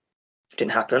 It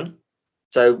didn't happen,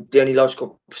 so the only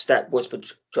logical step was for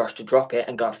Josh to drop it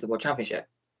and go after the World Championship.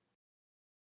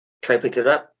 Trey picked it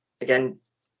up again.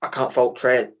 I can't fault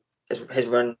Trey. His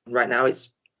run right now,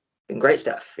 it's been great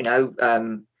stuff.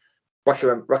 Rocky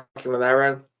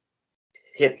Romero,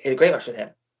 he had a great match with him.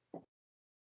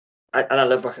 And I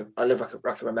love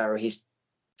Rocky Romero. He's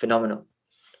phenomenal.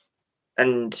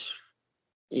 And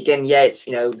again, yeah, it's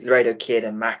Laredo Kid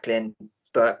and Macklin,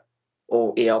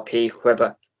 or ELP,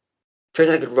 whoever. Trey's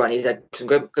had a good run. He's had some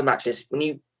good matches. When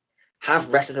you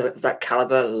have wrestlers of that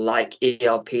caliber, like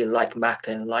ELP, like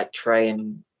Macklin, like Trey,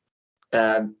 and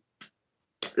Laredo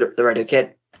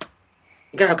Kid,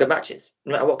 you're gonna have good matches.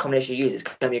 No matter what combination you use, it's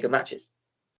gonna be good matches.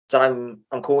 So I'm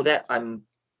cool with it. I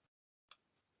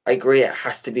agree. It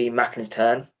has to be Macklin's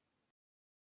turn,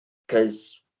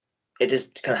 because it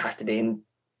just kind of has to be. And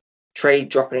Trey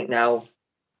dropping it now.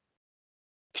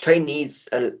 Trey needs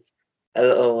a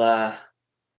little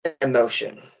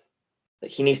emotion.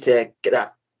 Like, he needs to get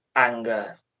that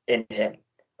anger in him.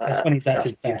 That's when he's at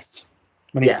his best.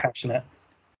 When he's passionate.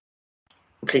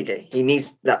 Completely. He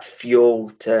needs that fuel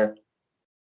to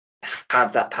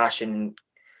have that passion,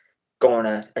 go on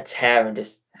a tear, and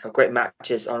just have great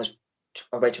matches on his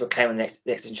way to reclaim the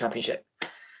X-Division Championship.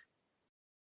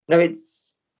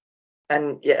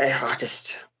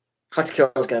 Hard to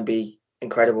Kill is going to be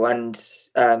incredible, and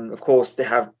of course they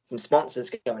have some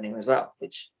sponsors coming in as well,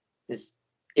 which is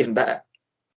even better.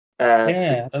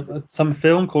 Some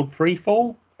film called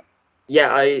Freefall. Yeah,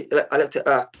 I looked it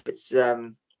up. It's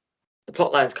the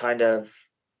plotline's kind of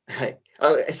it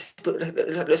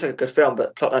looks like a good film,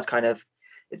 but the plotline's kind of,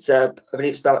 it's I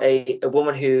believe it's about a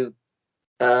woman who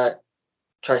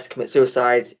tries to commit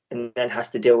suicide and then has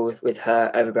to deal with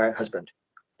her overbearing husband.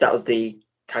 That was the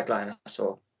tagline I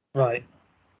saw. Right.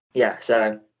 Yeah.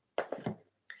 So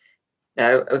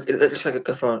it looks like a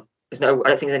good film. I don't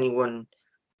think there's anyone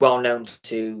well known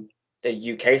to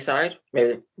the UK side.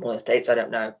 Maybe more the States. I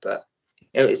don't know, but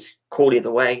it's cool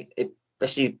either way.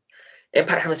 Especially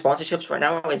Impact having sponsorships right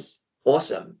now is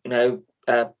awesome.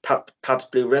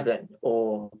 Pabst Blue Ribbon,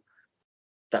 or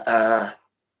that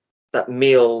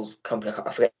meal company.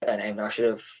 I forget their name. I should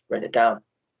have written it down.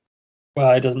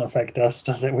 Well, it doesn't affect us,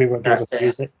 does it? We won't be able to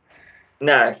use it.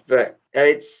 No, but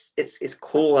it's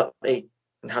cool that they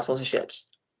have sponsorships,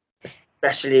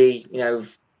 especially the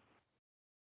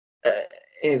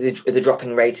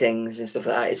dropping ratings and stuff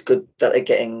like that. It's good that they're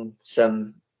getting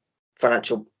some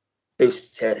financial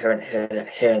boosts here and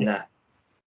there.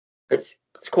 It's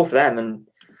cool for them, and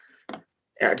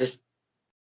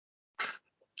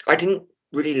I didn't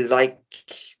really like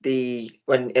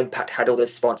when Impact had all the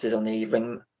sponsors on the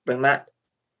ring mat.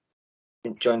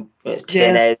 During it's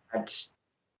TNA,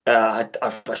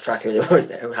 I've lost track of who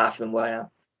who half of them were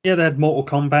now. Yeah, they had Mortal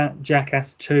Kombat,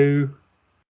 Jackass 2,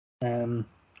 some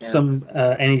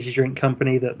energy drink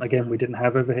company that again we didn't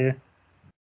have over here.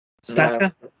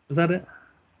 Stacker, was that it?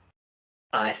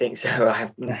 I think so.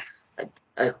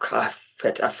 I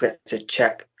forget to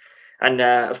check, and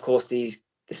of course the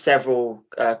several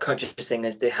country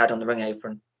singers they had on the ring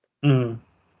apron,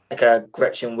 like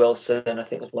Gretchen Wilson, I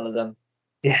think was one of them.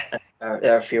 Yeah, and,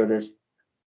 there are a few others.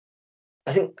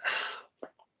 I think I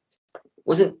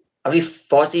believe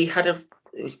Fozzy had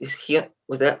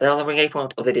was there on the ring apron,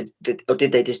 or did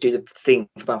they just do the theme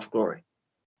for Bound for Glory?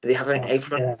 Did they have an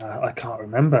apron? Yeah, I can't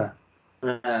remember.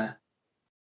 But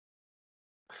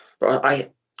I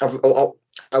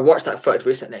watched that footage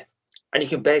recently, and you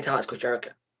can barely tell it's Chris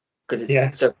Jericho because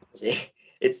it's so fuzzy.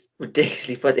 It's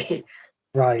ridiculously fuzzy.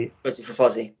 Right. Fuzzy for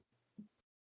Fozzy.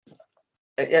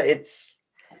 Yeah,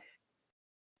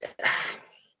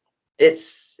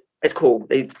 it's it's cool.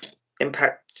 They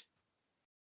Impact.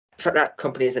 The fact that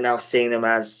companies are now seeing them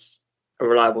as a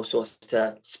reliable source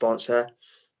to sponsor.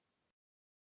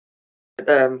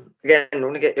 Again, I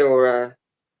want to get your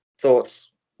thoughts.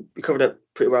 We covered it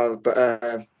pretty well,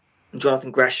 but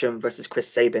Jonathan Gresham versus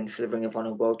Chris Sabin for the Ring of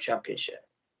Honor World Championship.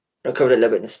 I covered it a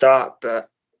little bit in the start, but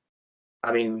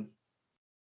I mean,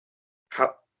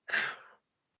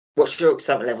 what's your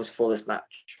excitement levels for this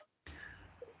match?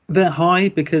 They're high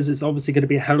because it's obviously going to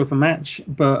be a hell of a match,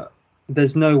 but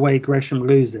there's no way Gresham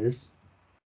loses.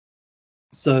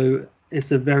 So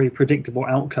it's a very predictable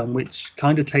outcome, which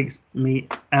kind of takes me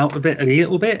out of it a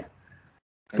little bit.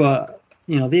 But,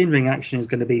 the in-ring action is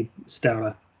going to be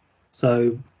stellar.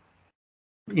 So,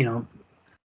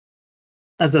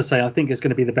 as I say, I think it's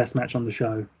going to be the best match on the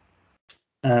show.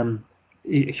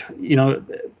 It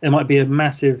might be a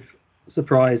massive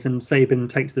surprise and Sabin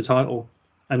takes the title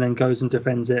and then goes and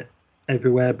defends it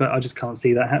everywhere, but I just can't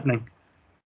see that happening.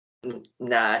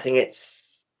 Nah, I think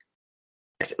it's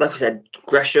like I said,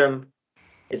 Gresham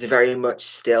is very much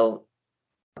still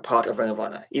a part of Ring of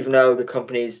Honor, even though the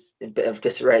company's in a bit of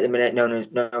disarray at the minute. No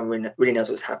one really knows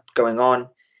what's going on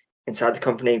inside the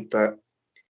company, but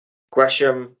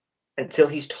Gresham, until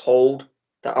he's told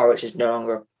that ROH is no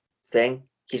longer a thing,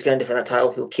 he's going to defend that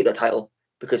title. He'll keep that title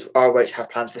because ROH have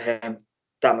plans for him.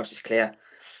 That much is clear.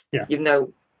 Yeah. Even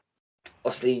though,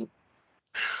 obviously,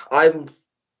 I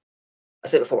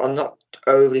said before, I'm not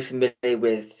overly familiar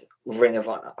with Ring of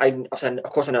Honor.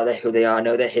 Of course, I know who they are. I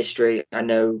know their history. I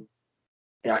know,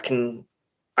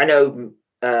 I know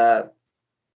their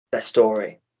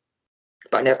story,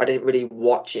 but I didn't really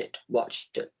watch it. But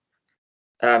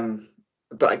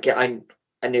again,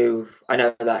 I know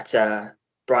that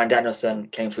Bryan Danielson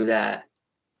came through there,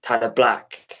 Tyler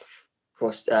Black, of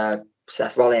course,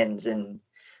 Seth Rollins and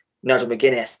Nigel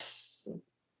McGuinness,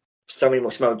 so many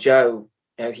more. Samoa Joe,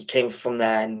 he came from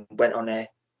there and went on a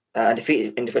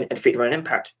undefeated run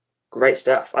Impact. Great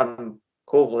stuff. I'm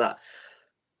cool with that.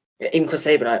 Even Chris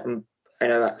Sabin, I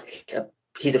know that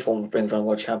he's a former Ring of Honor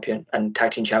World Champion and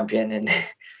Tag Team Champion and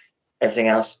everything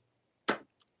else.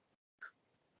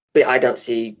 But I don't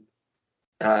see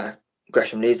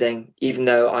Gresham losing, even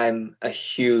though I'm a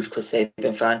huge Chris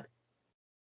Sabin fan.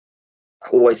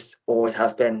 Always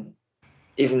have been.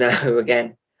 Even though,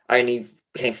 again, I only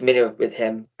became familiar with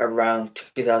him around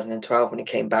 2012 when he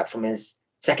came back from his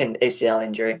second ACL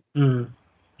injury.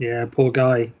 Yeah, poor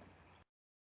guy.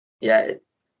 Yeah.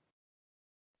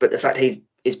 But the fact he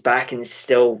is back and is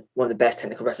still one of the best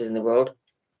technical wrestlers in the world.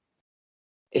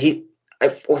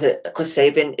 Chris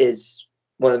Sabin is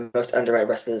one of the most underrated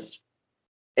wrestlers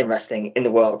in wrestling in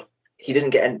the world. He doesn't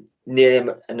get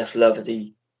nearly enough love as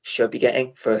he should be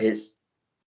getting for his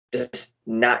just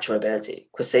natural ability.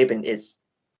 Chris Sabin is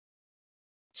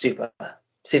super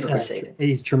Chris Sabin.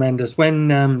 He's tremendous. When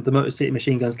the Motor City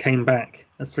Machine Guns came back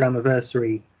at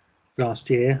Slammiversary last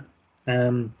year,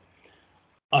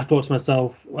 I thought to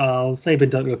myself, well, Sabin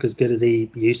don't look as good as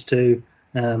he used to.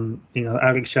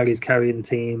 Alex Shelley's carrying the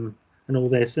team and all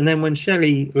this. And then when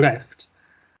Shelley left,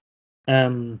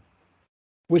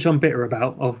 which I'm bitter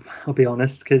about, I'll be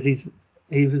honest, because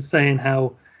he was saying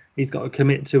how he's got to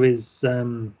commit to his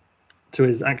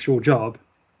actual job,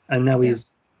 and now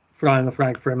he's flying the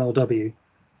flag for MLW.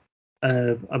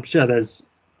 I'm sure there's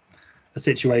a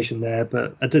situation there,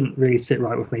 but it didn't really sit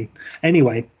right with me.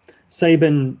 Anyway,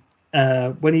 Sabin,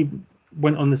 when he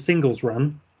went on the singles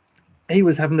run, he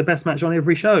was having the best match on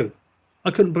every show.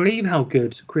 I couldn't believe how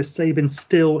good Chris Sabin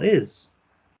still is.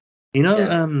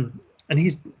 And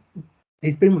he's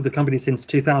been with the company since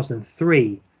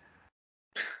 2003.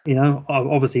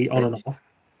 Obviously on and off,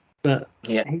 but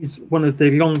he's one of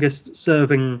the longest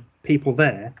serving people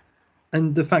there.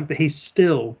 And the fact that he's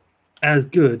still as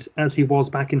good as he was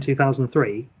back in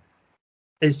 2003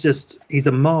 is just, he's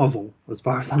a marvel as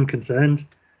far as I'm concerned.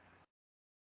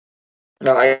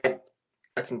 No, I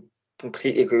can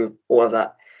completely agree with all of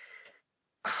that.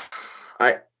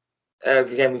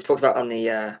 Again, we've talked about on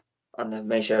the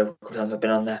main show a couple times I've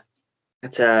been on there.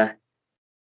 But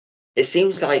it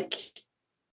seems like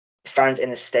fans in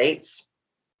the States,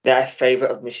 their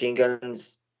favorite of Machine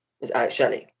Guns is Alex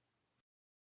Shelley.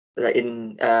 Like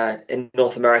in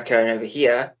North America and over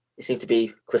here, it seems to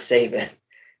be Chris Sabin.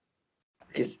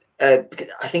 Because I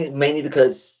think it's mainly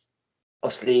because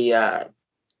obviously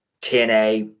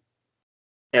TNA,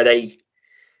 they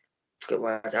forget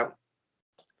words out.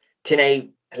 TNA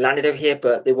landed over here,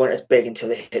 but they weren't as big until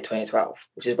they hit 2012,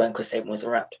 which is when Chris Sabin was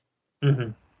around.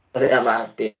 Mm-hmm. I think that might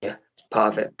have been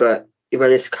part of it. But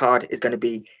this card is going to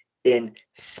be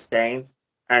insane,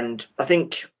 and I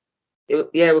think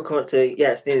we're coming to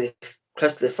it's nearly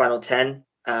close to the final 10.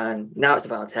 and now it's the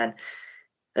final 10.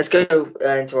 Let's go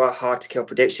into our hard to kill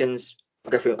predictions.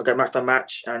 I'll go match by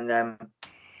match, and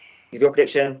give your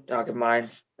prediction, I'll give mine,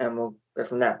 and we'll go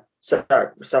from there. So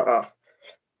we'll start off.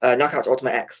 Knockouts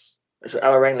Ultimate X, which were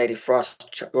Ella Rain, Lady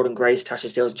Frost, Jordan Grace, Tasha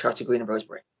Steelz, Chelsea Green, and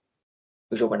Rosemary.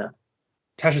 Who's your winner?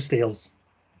 Tasha Steelz.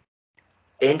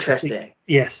 Interesting.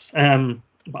 Yes.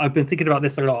 I've been thinking about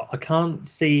this a lot. I can't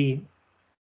see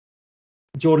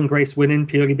Jordan Grace winning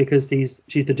purely because she's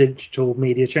the digital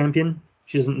media champion.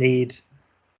 She doesn't need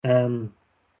the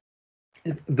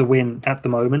win at the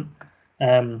moment.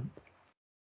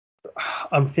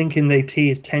 I'm thinking they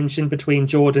teased tension between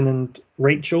Jordan and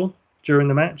Rachel during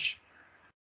the match.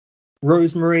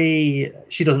 Rosemary,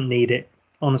 she doesn't need it.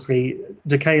 Honestly,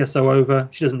 Decay are so over.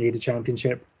 She doesn't need a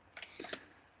championship.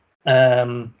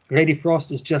 Lady Frost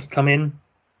has just come in.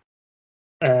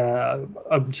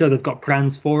 I'm sure they've got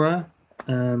plans for her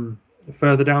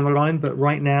further down the line, but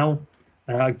right now,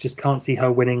 I just can't see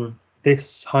her winning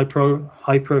this high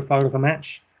profile of a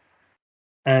match.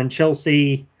 And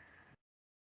Chelsea,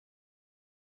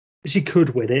 she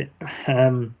could win it,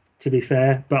 to be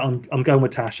fair, but I'm going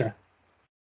with Tasha.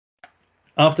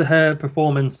 After her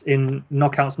performance in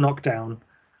Knockouts Knockdown,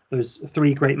 those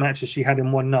 3 great matches she had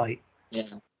in one night.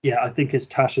 Yeah, I think it's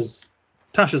Tasha's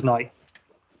night.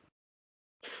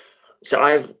 So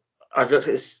I've looked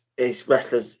at these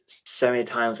wrestlers so many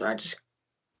times, and I just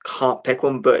can't pick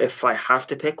one. But if I have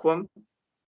to pick one,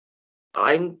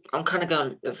 I'm kind of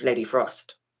going with Lady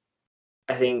Frost.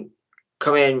 I think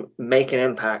come in, make an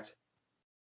impact.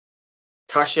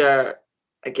 Tasha,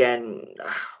 again,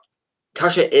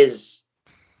 Tasha is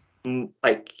a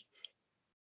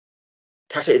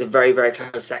very, very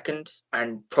close second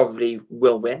and probably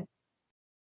will win.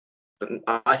 But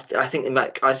I think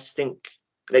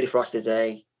Lady Frost is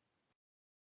a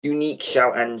unique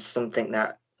shout and something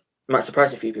that might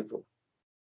surprise a few people.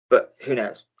 But who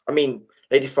knows? I mean,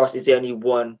 Lady Frost is the only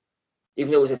one,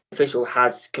 even though it was official,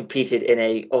 has competed in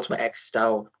a Ultimate X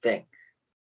style thing.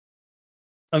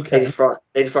 Okay.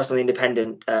 Lady Frost on the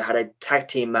Independent had a tag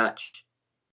team match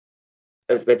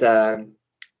with her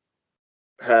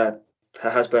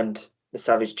husband, the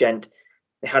Savage Gent.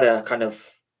 They had it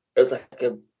was like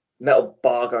a metal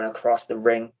bar going across the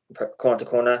ring, corner to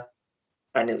corner,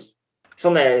 and it's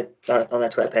on their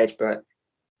Twitter page. But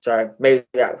sorry, maybe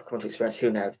that come to experience.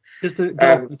 Who knows? Just to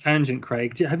go off the tangent,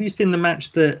 Craig, have you seen the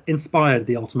match that inspired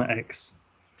the Ultimate X?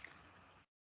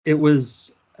 It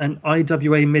was an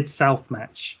IWA Mid-South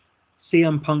match,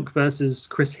 CM Punk versus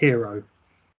Chris Hero.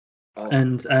 Oh.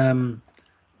 And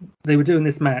they were doing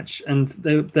this match, and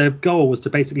their goal was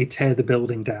to basically tear the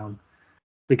building down,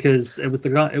 because it was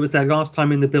their last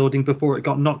time in the building before it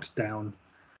got knocked down.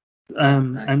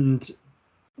 Nice. And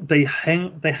they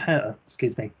hung the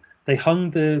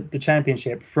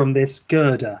championship from this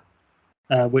girder,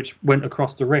 which went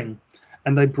across the ring,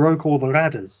 and they broke all the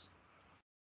ladders.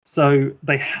 So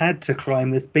they had to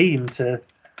climb this beam to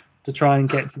try and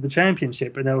get to the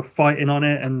championship, and they were fighting on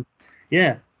it. And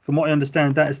yeah, from what I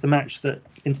understand, that is the match that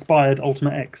inspired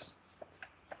Ultimate X.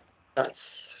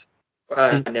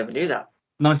 I never knew that.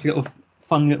 Nice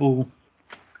fun little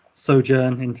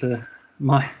sojourn into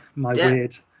my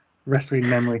weird wrestling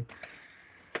memory.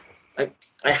 I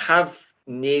have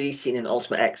nearly seen an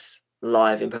Ultimate X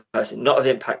live in person, not of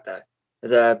Impact though.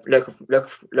 The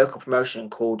local promotion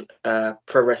called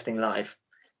Pro Wrestling Live,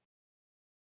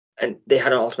 and they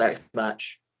had an Ultimate X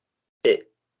match. They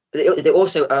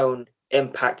also own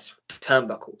Impact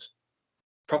turnbuckles,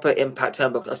 proper Impact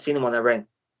turnbuckles. I've seen them on their ring.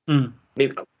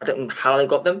 Maybe I don't know how they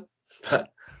got them,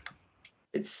 but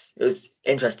it was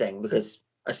interesting because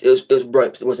it was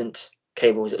ropes. It wasn't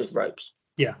cables. It was ropes.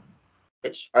 Yeah,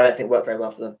 which I don't think worked very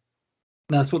well for them.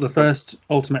 That's what the first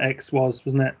Ultimate X was,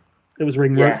 wasn't it? It was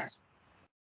ring ropes.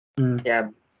 Yeah,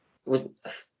 it was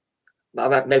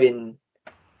maybe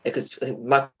because I think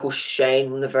Michael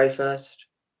Shane won the very first.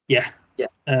 Yeah.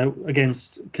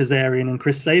 Against Kazarian and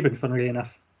Chris Sabin, funnily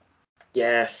enough.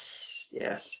 Yes.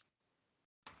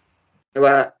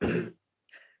 Well, the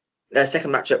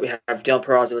second matchup we have Deon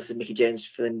Purrazzo versus Mickie James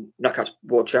for the Knockouts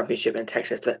World Championship in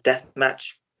Texas Death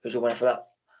Match. Who's your winner for that?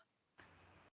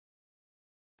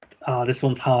 This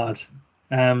one's hard.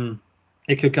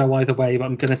 It could go either way, but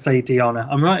I'm going to say Deonna.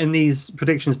 I'm writing these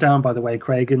predictions down, by the way,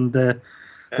 Craig, and the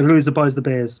loser buys the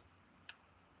beers.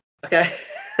 Okay.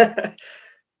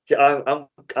 I'm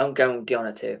going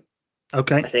Deonna too.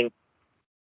 Okay. I think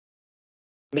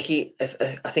Mickie. I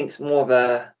think it's more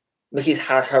of Mickie's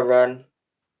had her run.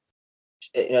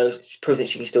 She proves that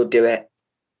she can still do it.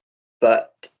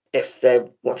 But if they're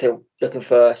looking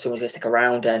for someone who's going to stick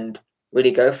around and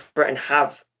really go for it and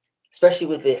have especially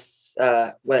with this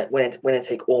when it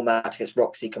take all match against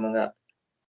Roxy coming up.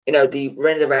 You know, the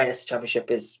Reign of the Reigness Championship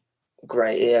is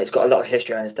great. Yeah, it's got a lot of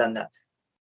history. I understand that.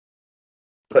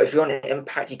 But if you want an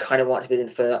Impact, you kind of want to be in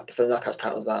for the Knockouts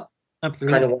title as well.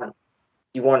 Absolutely. Kind of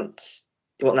you want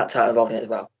that title involved in it as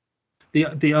well.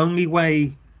 The only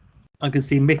way I can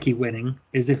see Mickey winning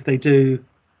is if they do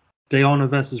Diana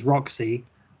versus Roxy,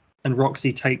 and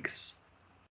Roxy takes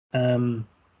the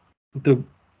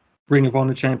Ring of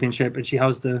Honor Championship, and she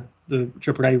has the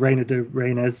AAA Reina de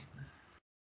Reinas,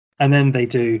 and then they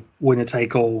do winner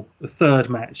take all, the third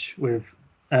match with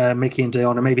Mickey and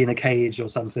Diana, maybe in a cage or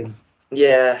something.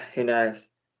 Yeah, who knows?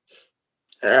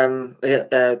 This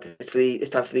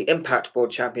time for the Impact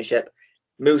World Championship,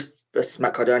 Moose versus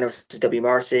Matt Cardona versus W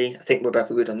Morrissey. I think we're both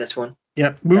good on this one.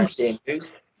 Yep, Moose.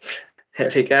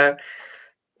 There we go.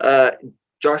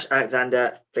 Josh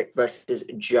Alexander versus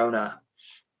Jonah.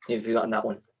 Who have you got on that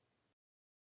one?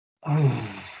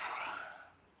 Oh,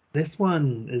 this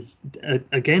one is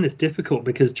again, it's difficult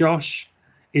because Josh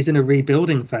is in a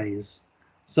rebuilding phase,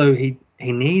 so he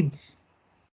needs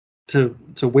to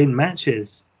win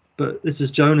matches. But this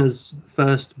is Jonah's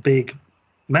first big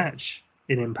match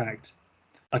in Impact.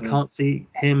 I can't see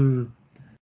him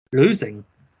losing.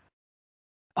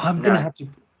 I'm going to have to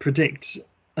predict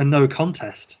a no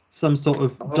contest, some sort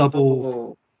of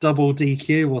double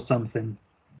DQ or something,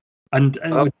 and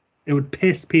it would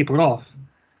piss people off.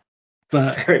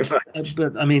 But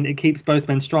I mean, it keeps both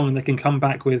men strong, and they can come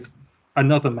back with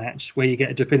another match where you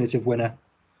get a definitive winner.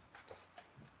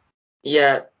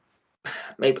 Yeah,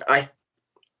 maybe I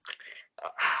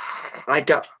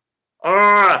don't.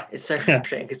 It's so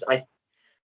frustrating because I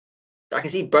can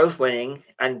see both winning,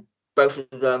 and both of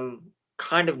them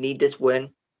kind of need this win.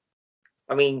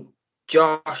 I mean,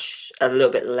 Josh a little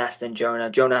bit less than Jonah.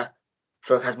 Jonah, I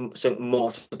feel like, has some more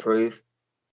to prove.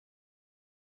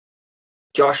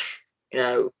 Josh, you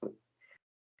know,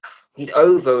 he's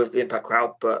over with the Impact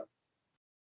crowd, but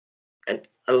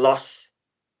a loss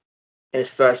in his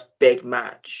first big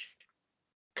match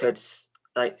could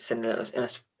send it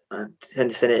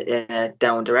in a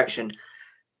downward direction.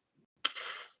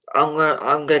 I'm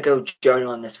gonna go Jonah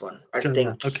on this one. I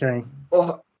think. Okay.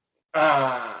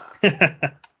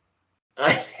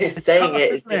 It's saying tough,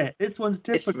 isn't it? This one's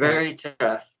difficult. It's very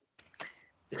tough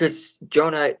because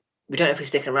Jonah, we don't know if he's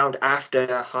sticking around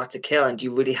after Hard to Kill, and do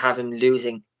you really have him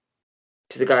losing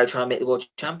to the guy trying to make the world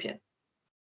champion?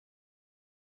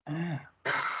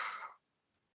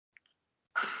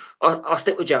 I'll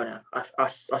stick with Jonah. I'll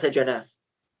say Jonah.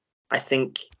 I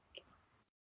think.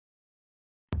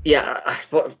 Yeah,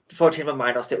 before changing my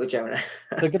mind, I'll stick with Jonah.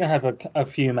 They're going to have a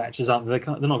few matches, aren't they?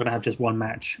 They're not going to have just one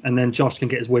match, and then Josh can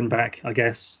get his win back, I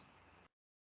guess.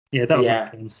 Yeah, that would make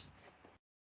sense.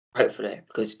 Hopefully,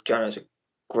 because Jonah's a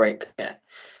great guy.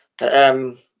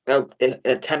 In a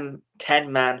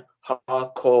 10-man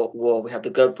hardcore war, we have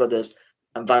the Good Brothers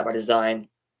and Violent by Design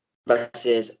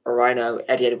versus Rhino,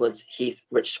 Eddie Edwards, Heath,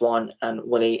 Rich Swann, and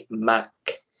Willie Mack.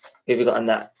 Who have you got on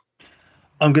that?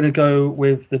 I'm going to go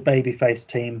with the babyface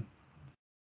team.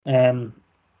 I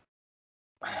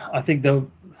think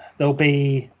there'll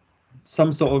be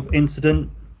some sort of incident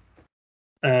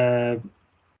where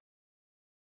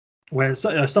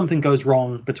something goes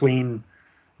wrong between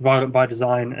Violent by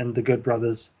Design and the Good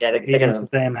Brothers, leading to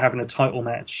them having a title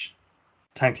match,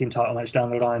 tag team title match down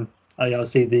the line. I'll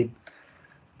see the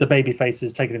baby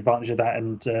faces taking advantage of that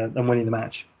and winning the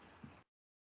match.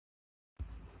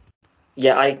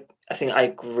 Yeah, I think I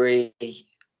agree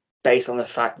based on the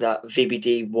fact that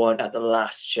VBD won at the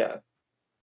last show.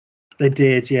 They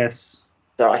did, yes.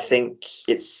 So I think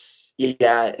it's,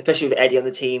 especially with Eddie on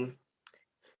the team.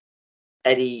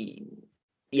 Eddie,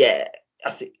 I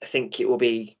think it will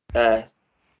be, I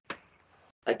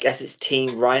guess it's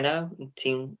Team Rhino and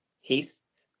Team Heath.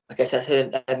 I guess that's who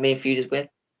their main feud is with.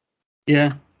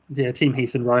 Yeah, Team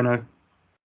Heath and Rhino.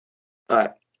 All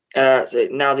right. So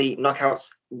now the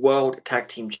Knockouts World Tag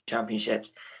Team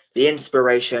Championships. The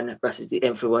Inspiration versus the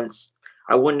Influence.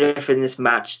 I wonder if in this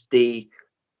match the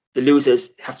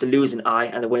losers have to lose an eye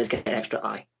and the winners get an extra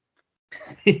eye.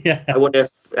 Yeah. I wonder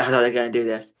how they're going to do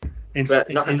this. In that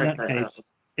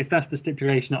case, if that's the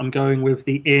stipulation, I'm going with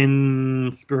the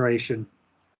Inspiration.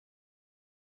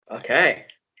 Okay.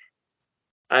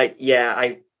 I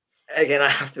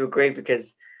have to agree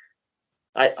because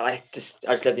I just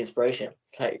love the Inspiration.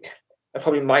 Like, I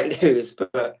probably might lose,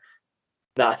 but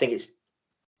no, I think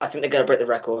they're gonna break the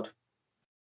record.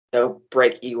 They'll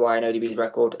break EY and ODB's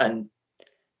record, and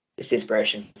it's the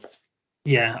Inspiration.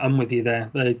 Yeah, I'm with you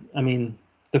there. I mean,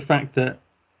 the fact that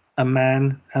a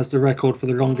man has the record for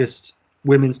the longest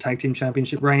women's tag team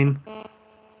championship reign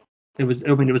it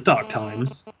was dark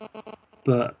times,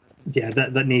 but yeah,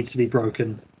 that needs to be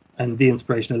broken, and the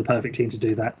inspiration of the perfect team to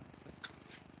do that.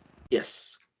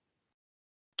 Yes.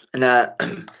 And now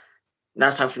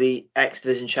it's time for the X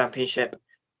Division Championship.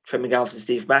 Trent McGowan versus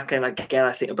Steve Macklin. Again,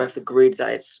 I think we both agreed that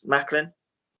it's Macklin.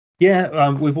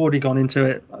 Yeah, we've already gone into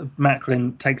it.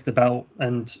 Macklin takes the belt,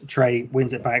 and Trey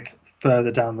wins it back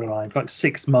further down the line, like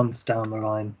 6 months down the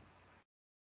line.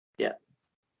 Yeah.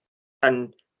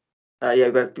 And we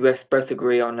both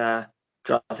agree on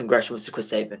Jonathan Gresham versus Chris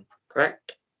Sabin,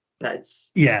 correct?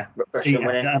 That's Gresham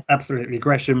winning. Absolutely.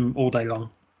 Gresham all day long.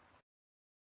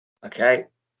 Okay.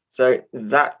 So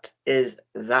that is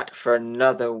that for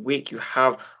another week. You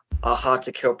have our Hard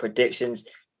to Kill predictions.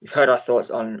 You've heard our thoughts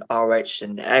on RH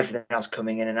and everything else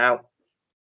coming in and out.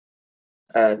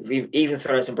 We've even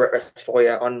thrown in some Brit Wrestling for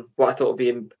you on what I thought would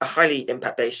be a highly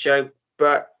impact-based show.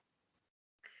 But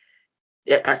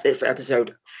yeah, that's it for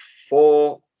episode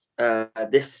 4.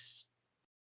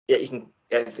 You can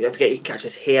don't forget you can catch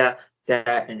us here,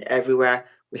 there, and everywhere.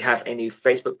 We have a new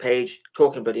Facebook page,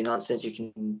 Talking Bloody Nonsense. You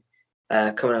can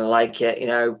come and like it,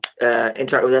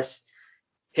 interact with us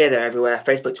here, there, everywhere.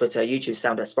 Facebook, Twitter, YouTube,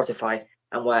 SoundCloud, Spotify,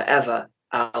 and wherever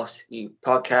else you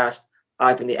podcast.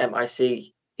 I've been the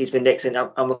MIC. He's been Nixon,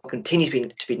 and will continue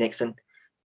to be Nixon.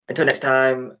 Until next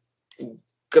time,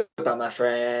 goodbye, my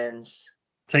friends.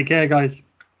 Take care, guys.